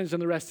best friends,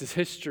 and the rest is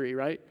history,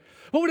 right?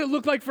 What would it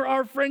look like for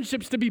our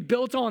friendships to be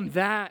built on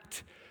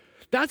that?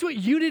 That's what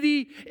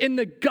unity in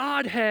the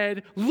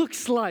Godhead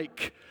looks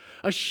like.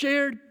 A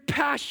shared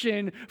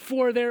passion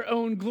for their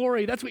own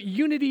glory. That's what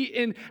unity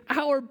in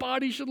our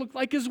body should look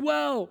like as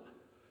well.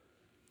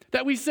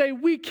 That we say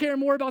we care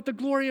more about the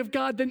glory of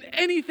God than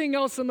anything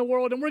else in the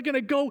world, and we're going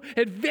to go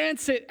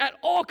advance it at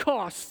all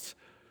costs.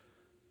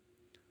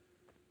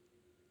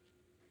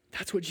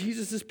 That's what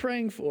Jesus is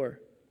praying for.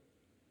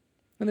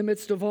 In the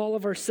midst of all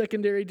of our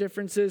secondary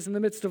differences, in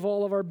the midst of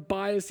all of our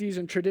biases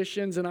and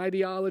traditions and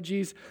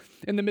ideologies,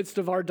 in the midst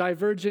of our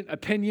divergent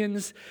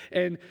opinions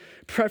and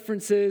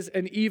preferences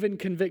and even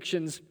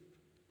convictions,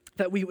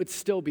 that we would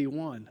still be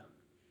one.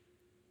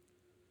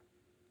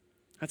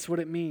 That's what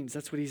it means.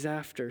 That's what he's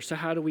after. So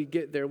how do we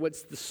get there?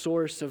 What's the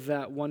source of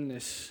that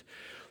oneness?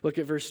 Look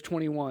at verse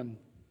 21.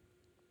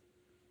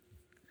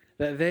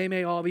 That they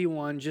may all be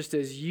one, just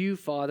as you,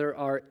 Father,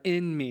 are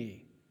in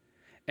me,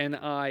 and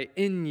I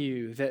in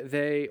you, that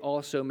they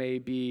also may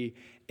be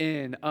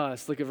in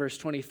us. Look at verse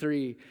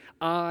 23.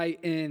 I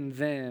in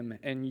them,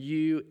 and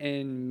you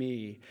in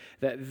me,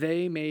 that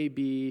they may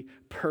be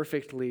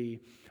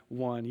perfectly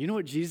one. You know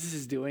what Jesus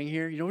is doing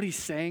here? You know what he's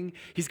saying?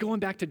 He's going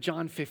back to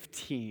John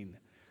 15.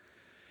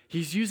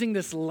 He's using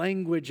this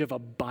language of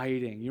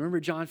abiding. You remember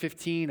John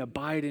 15,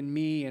 abide in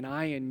me and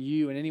I in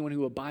you, and anyone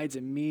who abides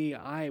in me,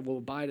 I will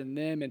abide in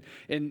them,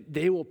 and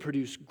they will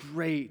produce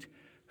great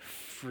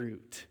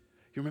fruit.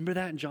 You remember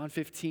that in John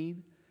 15?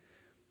 Do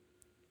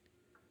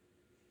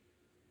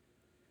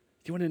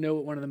you want to know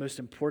what one of the most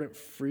important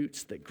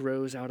fruits that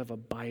grows out of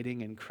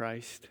abiding in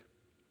Christ?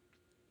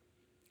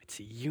 It's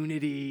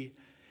unity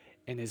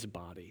in his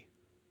body.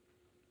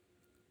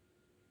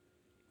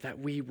 That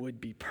we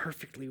would be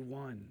perfectly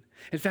one.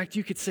 In fact,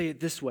 you could say it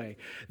this way.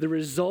 The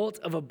result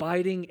of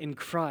abiding in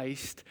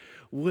Christ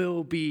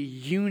will be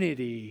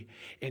unity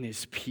in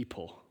his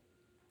people.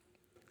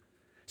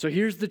 So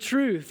here's the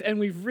truth, and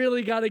we've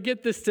really got to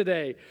get this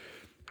today.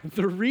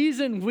 The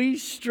reason we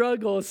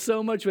struggle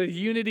so much with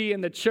unity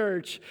in the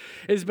church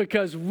is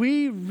because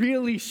we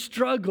really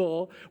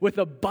struggle with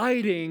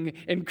abiding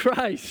in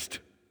Christ.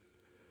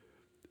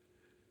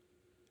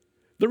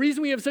 The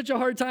reason we have such a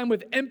hard time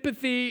with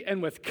empathy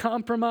and with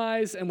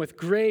compromise and with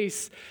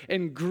grace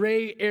and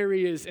gray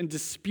areas and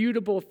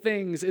disputable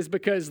things is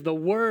because the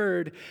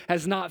Word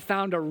has not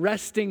found a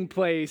resting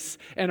place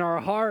in our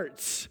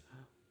hearts.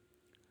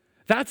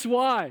 That's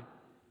why.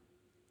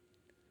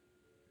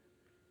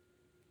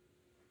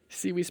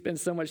 See, we spend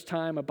so much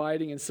time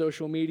abiding in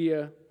social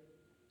media,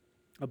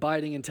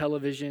 abiding in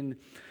television,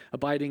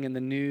 abiding in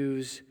the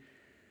news.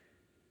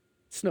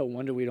 It's no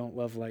wonder we don't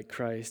love like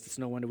Christ. It's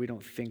no wonder we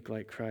don't think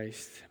like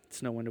Christ.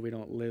 It's no wonder we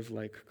don't live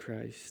like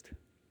Christ.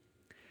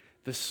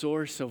 The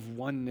source of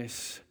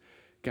oneness,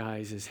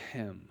 guys, is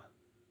him.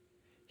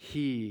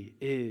 He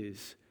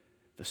is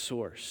the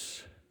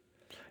source.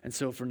 And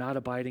so if we're not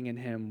abiding in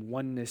him,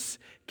 oneness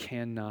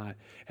cannot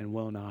and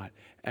will not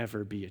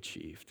ever be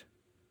achieved.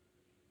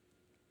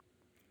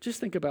 Just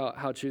think about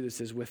how true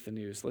this is with the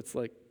news. Let's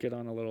get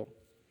on a little,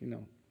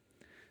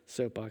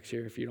 soapbox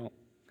here if you don't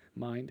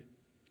mind.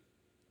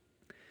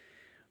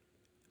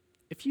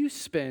 If you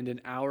spend an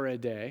hour a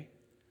day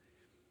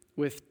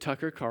with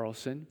Tucker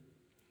Carlson,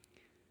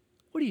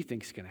 what do you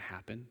think is going to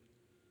happen?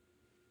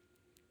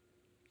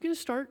 You're going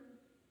to start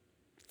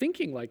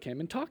thinking like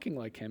him and talking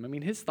like him. I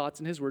mean, his thoughts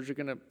and his words are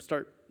going to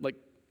start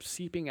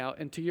seeping out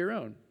into your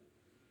own.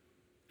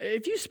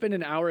 If you spend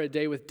an hour a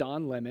day with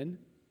Don Lemon,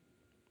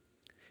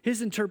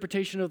 his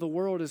interpretation of the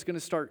world is going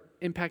to start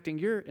impacting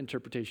your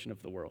interpretation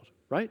of the world,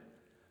 right?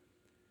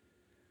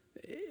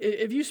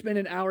 If you spend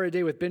an hour a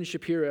day with Ben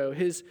Shapiro,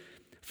 his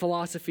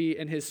philosophy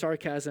and his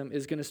sarcasm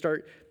is going to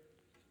start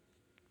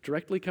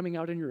directly coming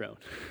out in your own.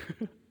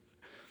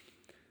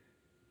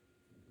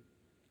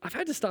 I've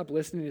had to stop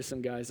listening to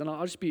some guys, and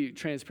I'll just be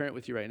transparent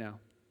with you right now.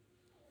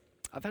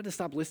 I've had to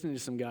stop listening to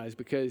some guys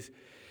because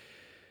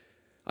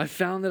I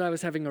found that I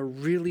was having a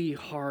really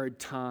hard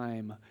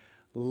time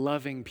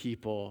loving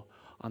people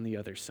on the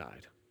other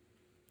side.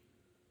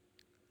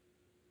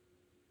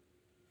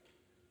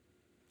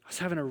 I was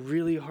having a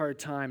really hard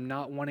time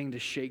not wanting to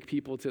shake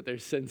people to their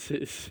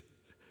senses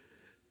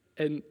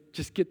and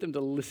just get them to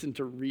listen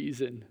to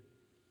reason.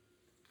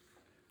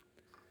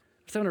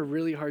 I was having a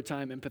really hard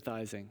time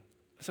empathizing.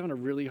 I was having a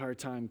really hard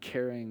time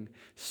caring,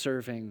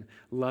 serving,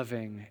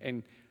 loving,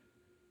 and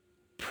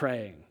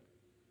praying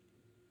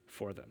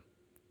for them.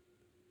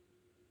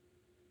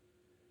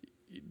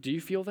 Do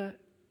you feel that?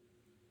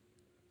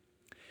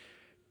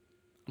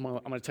 I'm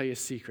going to tell you a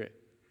secret.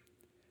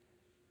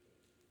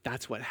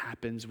 That's what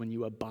happens when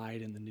you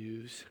abide in the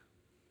news.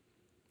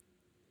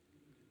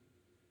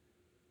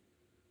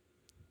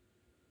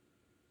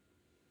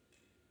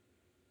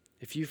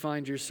 If you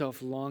find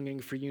yourself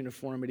longing for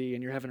uniformity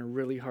and you're having a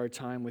really hard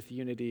time with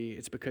unity,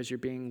 it's because you're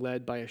being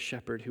led by a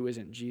shepherd who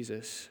isn't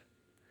Jesus.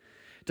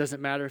 It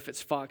doesn't matter if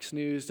it's Fox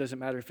News, doesn't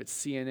matter if it's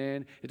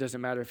CNN, it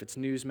doesn't matter if it's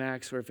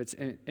Newsmax or if it's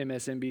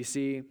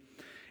MSNBC.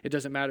 It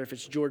doesn't matter if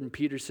it's Jordan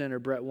Peterson or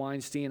Brett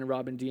Weinstein or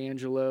Robin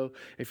DiAngelo.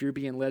 If you're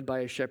being led by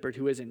a shepherd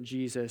who isn't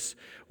Jesus,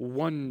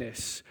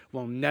 oneness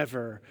will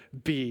never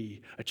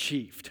be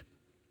achieved.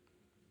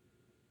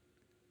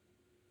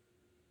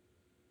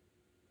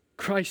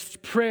 Christ's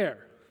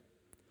prayer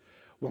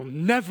will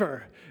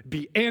never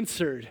be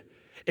answered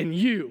in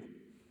you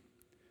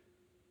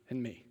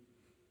and me.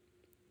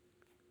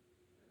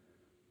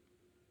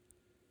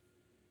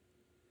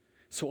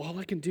 So all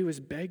I can do is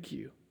beg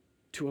you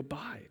to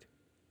abide.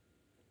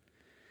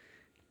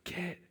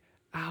 Get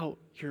out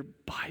your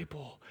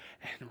Bible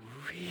and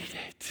read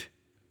it.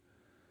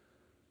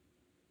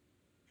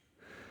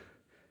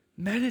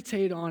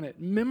 Meditate on it,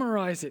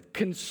 memorize it,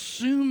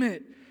 consume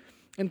it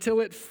until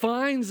it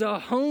finds a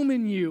home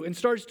in you and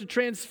starts to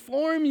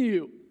transform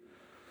you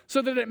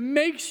so that it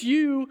makes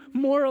you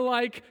more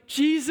like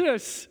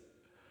Jesus.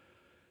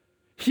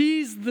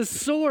 He's the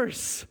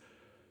source.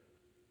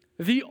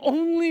 The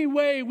only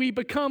way we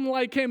become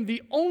like him,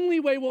 the only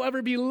way we'll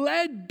ever be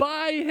led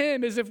by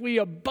him is if we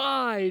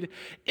abide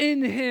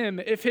in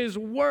him, if his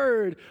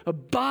word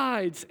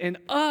abides in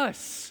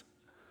us.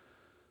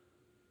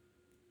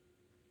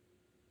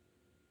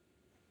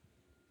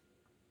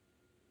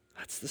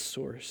 That's the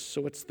source.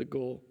 So what's the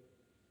goal?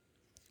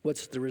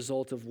 What's the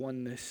result of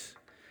oneness?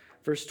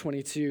 Verse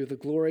 22, the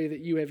glory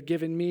that you have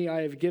given me,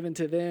 I have given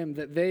to them,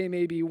 that they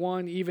may be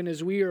one, even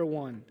as we are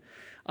one.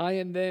 I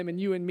and them, and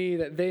you and me,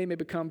 that they may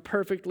become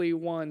perfectly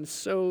one,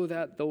 so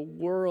that the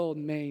world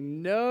may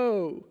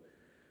know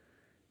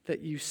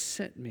that you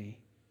sent me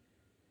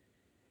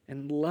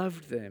and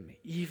loved them,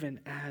 even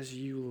as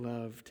you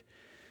loved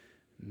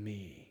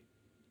me.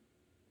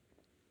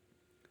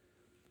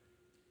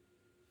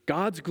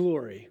 God's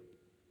glory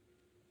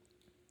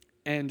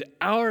and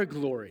our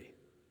glory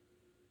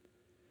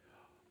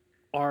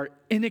are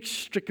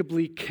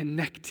inextricably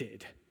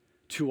connected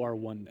to our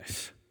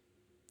oneness,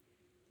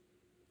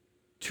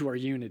 to our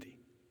unity.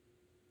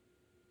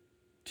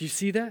 Do you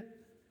see that?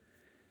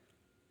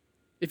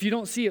 If you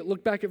don't see it,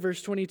 look back at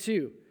verse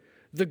 22.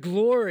 The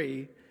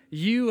glory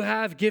you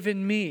have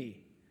given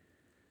me,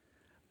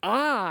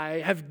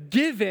 I have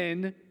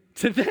given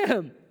to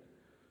them.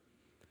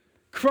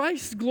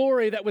 Christ's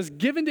glory that was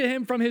given to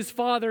him from his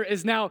Father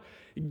is now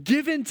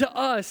given to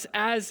us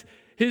as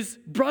his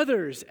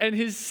brothers and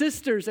his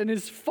sisters and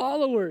his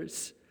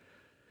followers,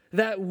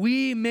 that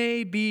we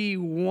may be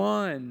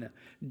one,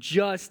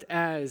 just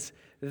as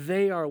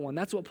they are one.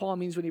 That's what Paul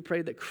means when he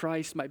prayed that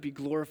Christ might be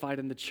glorified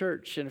in the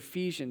church in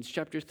Ephesians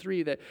chapter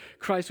 3, that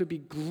Christ would be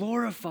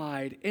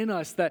glorified in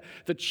us, that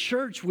the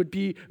church would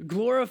be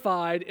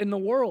glorified in the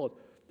world.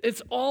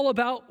 It's all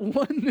about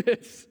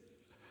oneness.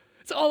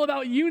 It's all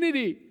about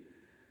unity.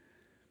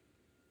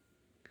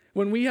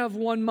 When we have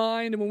one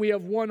mind and when we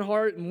have one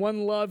heart and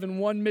one love and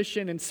one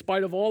mission, in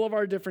spite of all of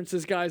our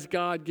differences, guys,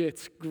 God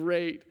gets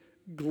great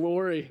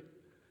glory.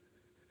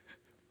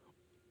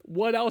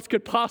 What else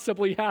could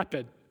possibly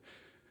happen?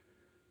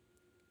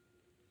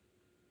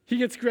 He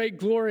gets great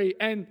glory,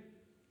 and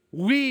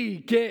we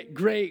get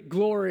great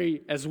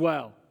glory as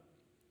well.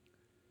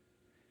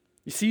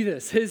 You see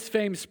this? His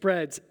fame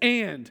spreads,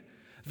 and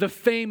the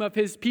fame of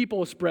his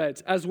people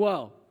spreads as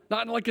well.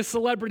 Not in like a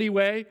celebrity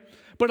way,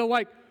 but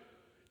like,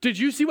 did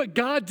you see what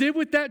God did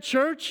with that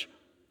church?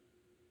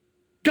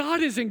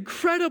 God is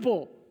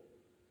incredible.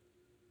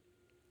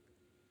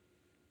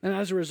 And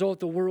as a result,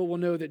 the world will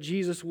know that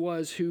Jesus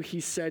was who he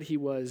said he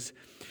was.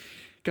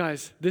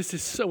 Guys, this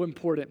is so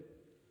important.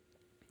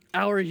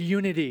 Our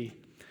unity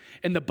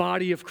in the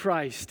body of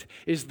Christ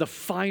is the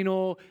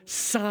final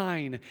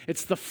sign.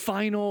 It's the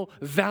final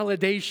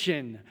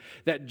validation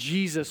that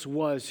Jesus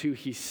was who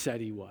he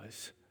said he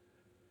was.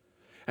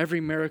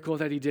 Every miracle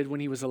that he did when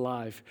he was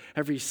alive,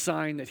 every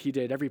sign that he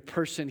did, every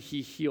person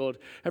he healed,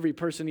 every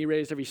person he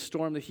raised, every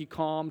storm that he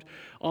calmed,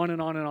 on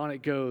and on and on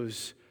it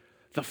goes.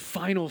 The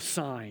final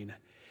sign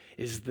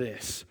is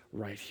this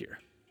right here.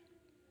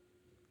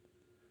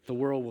 The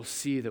world will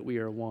see that we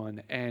are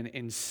one, and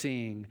in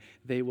seeing,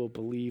 they will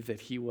believe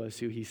that he was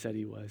who he said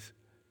he was,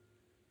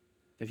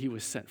 that he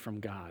was sent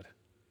from God,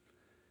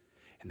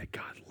 and that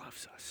God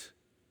loves us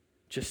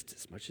just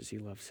as much as he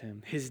loves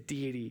him. His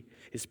deity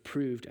is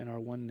proved in our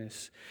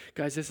oneness.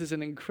 Guys, this is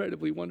an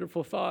incredibly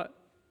wonderful thought.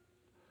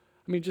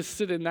 I mean, just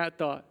sit in that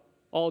thought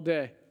all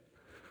day.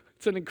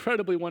 It's an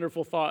incredibly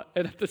wonderful thought,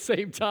 and at the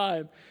same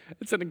time,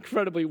 it's an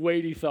incredibly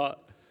weighty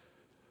thought.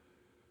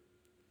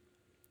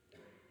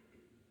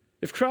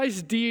 If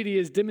Christ's deity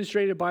is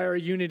demonstrated by our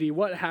unity,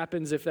 what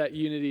happens if that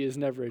unity is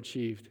never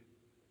achieved?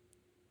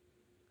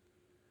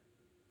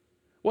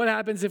 What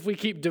happens if we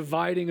keep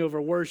dividing over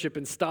worship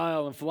and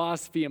style and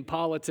philosophy and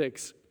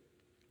politics?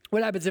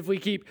 What happens if we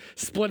keep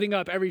splitting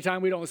up every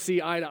time we don't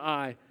see eye to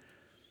eye?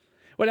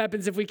 What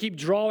happens if we keep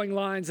drawing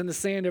lines in the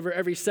sand over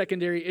every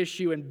secondary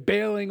issue and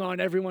bailing on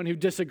everyone who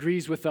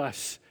disagrees with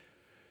us?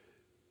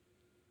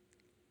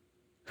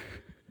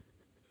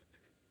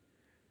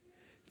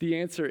 The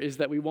answer is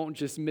that we won't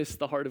just miss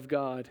the heart of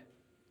God.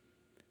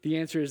 The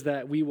answer is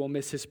that we will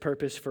miss his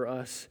purpose for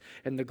us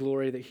and the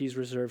glory that he's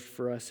reserved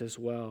for us as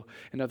well.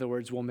 In other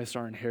words, we'll miss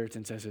our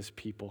inheritance as his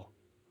people.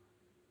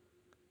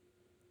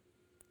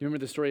 You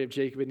remember the story of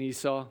Jacob and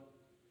Esau?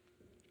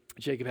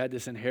 Jacob had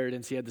this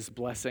inheritance. He had this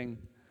blessing,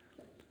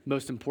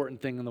 most important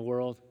thing in the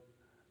world.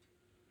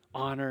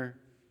 Honor,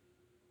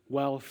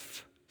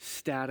 wealth,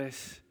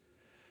 status.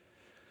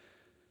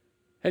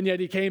 And yet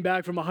he came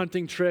back from a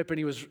hunting trip and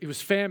he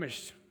was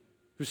famished.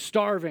 He was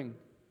starving.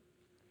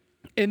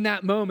 In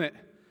that moment,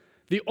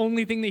 the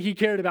only thing that he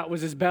cared about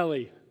was his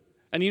belly.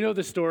 And you know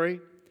the story.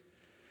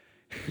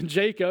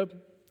 Jacob,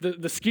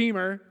 the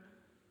schemer,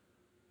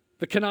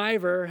 the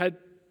conniver, had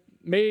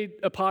made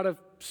a pot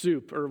of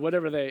soup or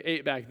whatever they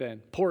ate back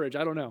then, porridge,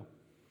 I don't know.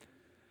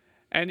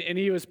 And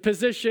he was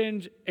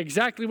positioned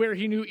exactly where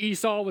he knew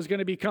Esau was going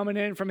to be coming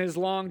in from his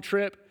long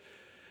trip.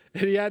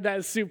 And he had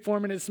that soup for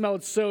him, and it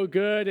smelled so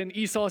good. And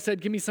Esau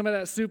said, give me some of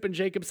that soup. And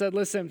Jacob said,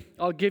 listen,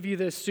 I'll give you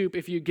this soup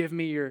if you give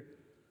me your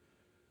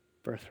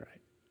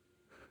birthright,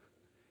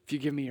 if you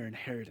give me your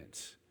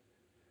inheritance.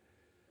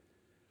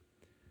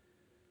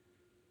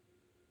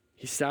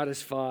 He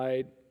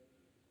satisfied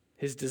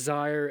his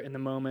desire in the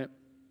moment,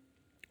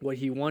 what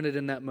he wanted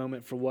in that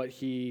moment for what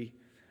he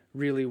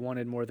really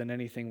wanted more than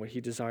anything, what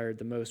he desired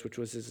the most, which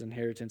was his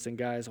inheritance. And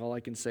guys, all I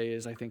can say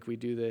is I think we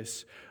do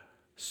this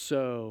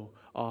so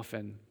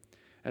often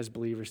as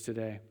believers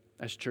today,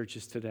 as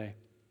churches today.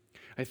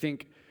 I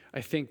think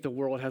the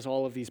world has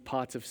all of these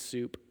pots of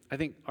soup. I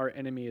think our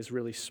enemy is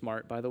really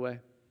smart, by the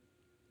way.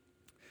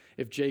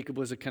 If Jacob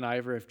was a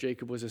conniver, if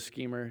Jacob was a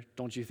schemer,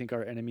 don't you think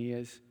our enemy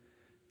is?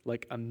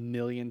 Like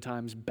 1,000,000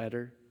 times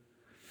better.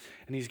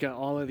 And he's got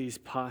all of these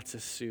pots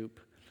of soup,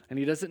 and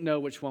he doesn't know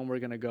which one we're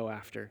going to go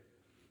after.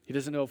 He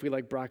doesn't know if we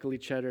like broccoli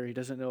cheddar. He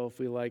doesn't know if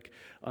we like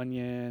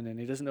onion, and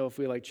he doesn't know if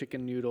we like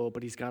chicken noodle,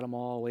 but he's got them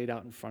all laid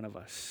out in front of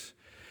us.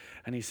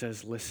 And he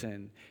says,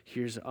 listen,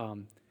 here's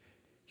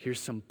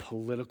some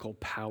political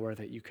power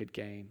that you could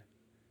gain.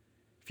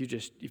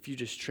 If you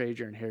just trade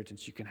your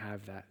inheritance, you can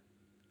have that.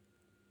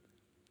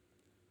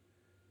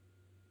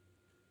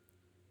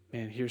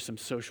 Man, here's some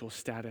social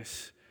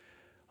status.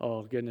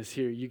 Oh, goodness,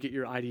 here, you get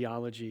your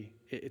ideology.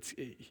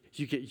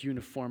 You get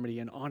uniformity,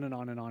 and on and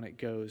on and on it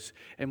goes.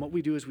 And what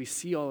we do is we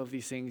see all of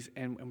these things,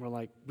 and we're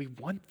like, we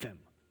want them.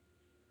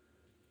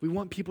 We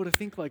want people to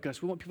think like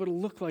us. We want people to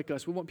look like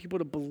us. We want people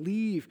to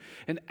believe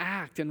and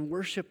act and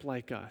worship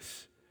like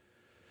us.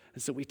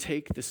 And so we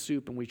take the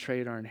soup and we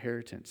trade our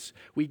inheritance.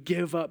 We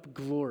give up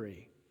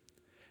glory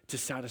to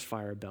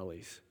satisfy our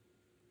bellies.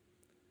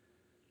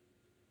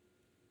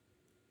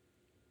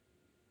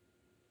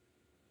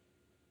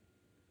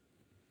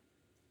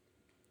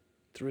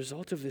 The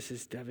result of this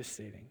is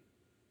devastating.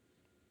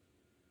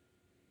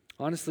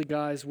 Honestly,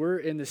 guys, we're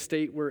in the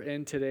state we're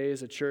in today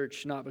as a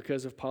church, not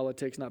because of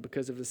politics, not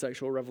because of the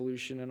sexual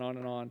revolution and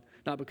on,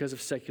 not because of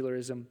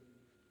secularism.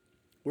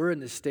 We're in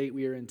the state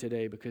we are in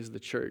today because the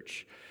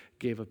church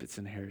gave up its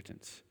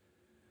inheritance,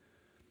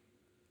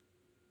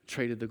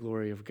 traded the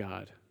glory of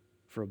God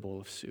for a bowl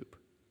of soup.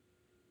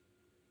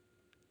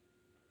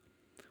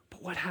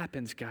 But what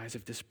happens, guys,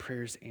 if this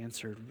prayer is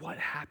answered? What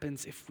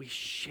happens if we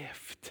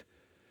shift?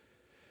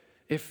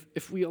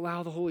 If we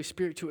allow the Holy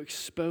Spirit to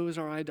expose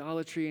our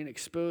idolatry and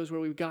expose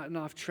where we've gotten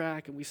off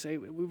track, and we say,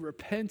 we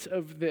repent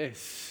of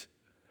this,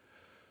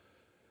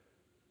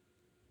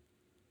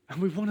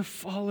 and we want to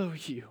follow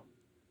you,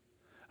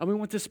 and we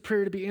want this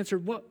prayer to be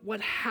answered,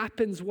 what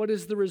happens? What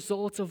is the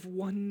result of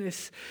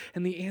oneness?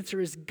 And the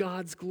answer is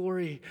God's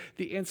glory.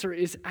 The answer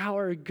is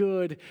our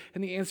good,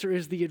 and the answer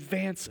is the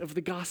advance of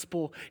the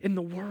gospel in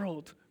the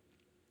world.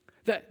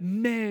 That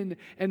men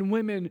and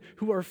women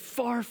who are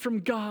far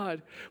from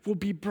God will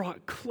be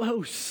brought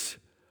close.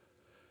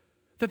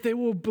 That they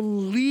will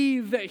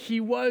believe that he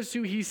was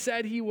who he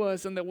said he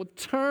was, and that will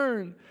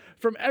turn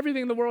from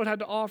everything the world had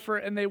to offer,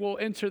 and they will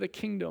enter the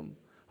kingdom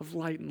of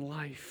light and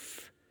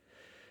life.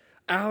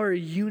 Our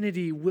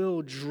unity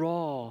will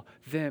draw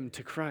them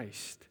to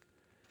Christ.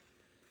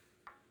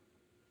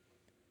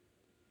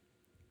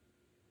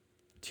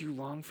 Do you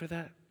long for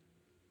that?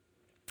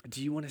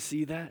 Do you want to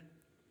see that?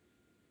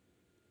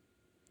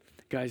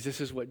 Guys,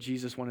 this is what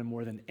Jesus wanted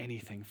more than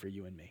anything for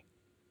you and me.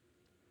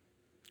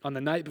 On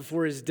the night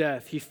before his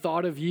death, he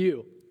thought of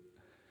you.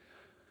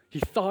 He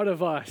thought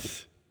of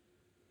us.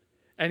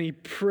 And he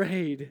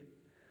prayed,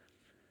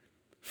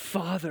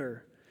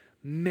 Father,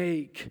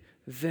 make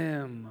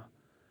them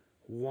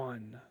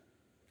one.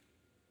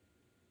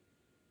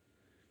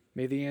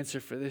 May the answer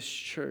for this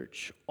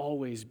church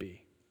always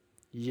be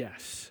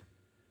yes.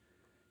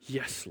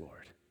 Yes,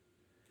 Lord.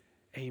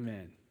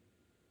 Amen.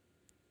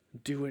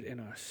 Do it in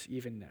us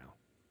even now.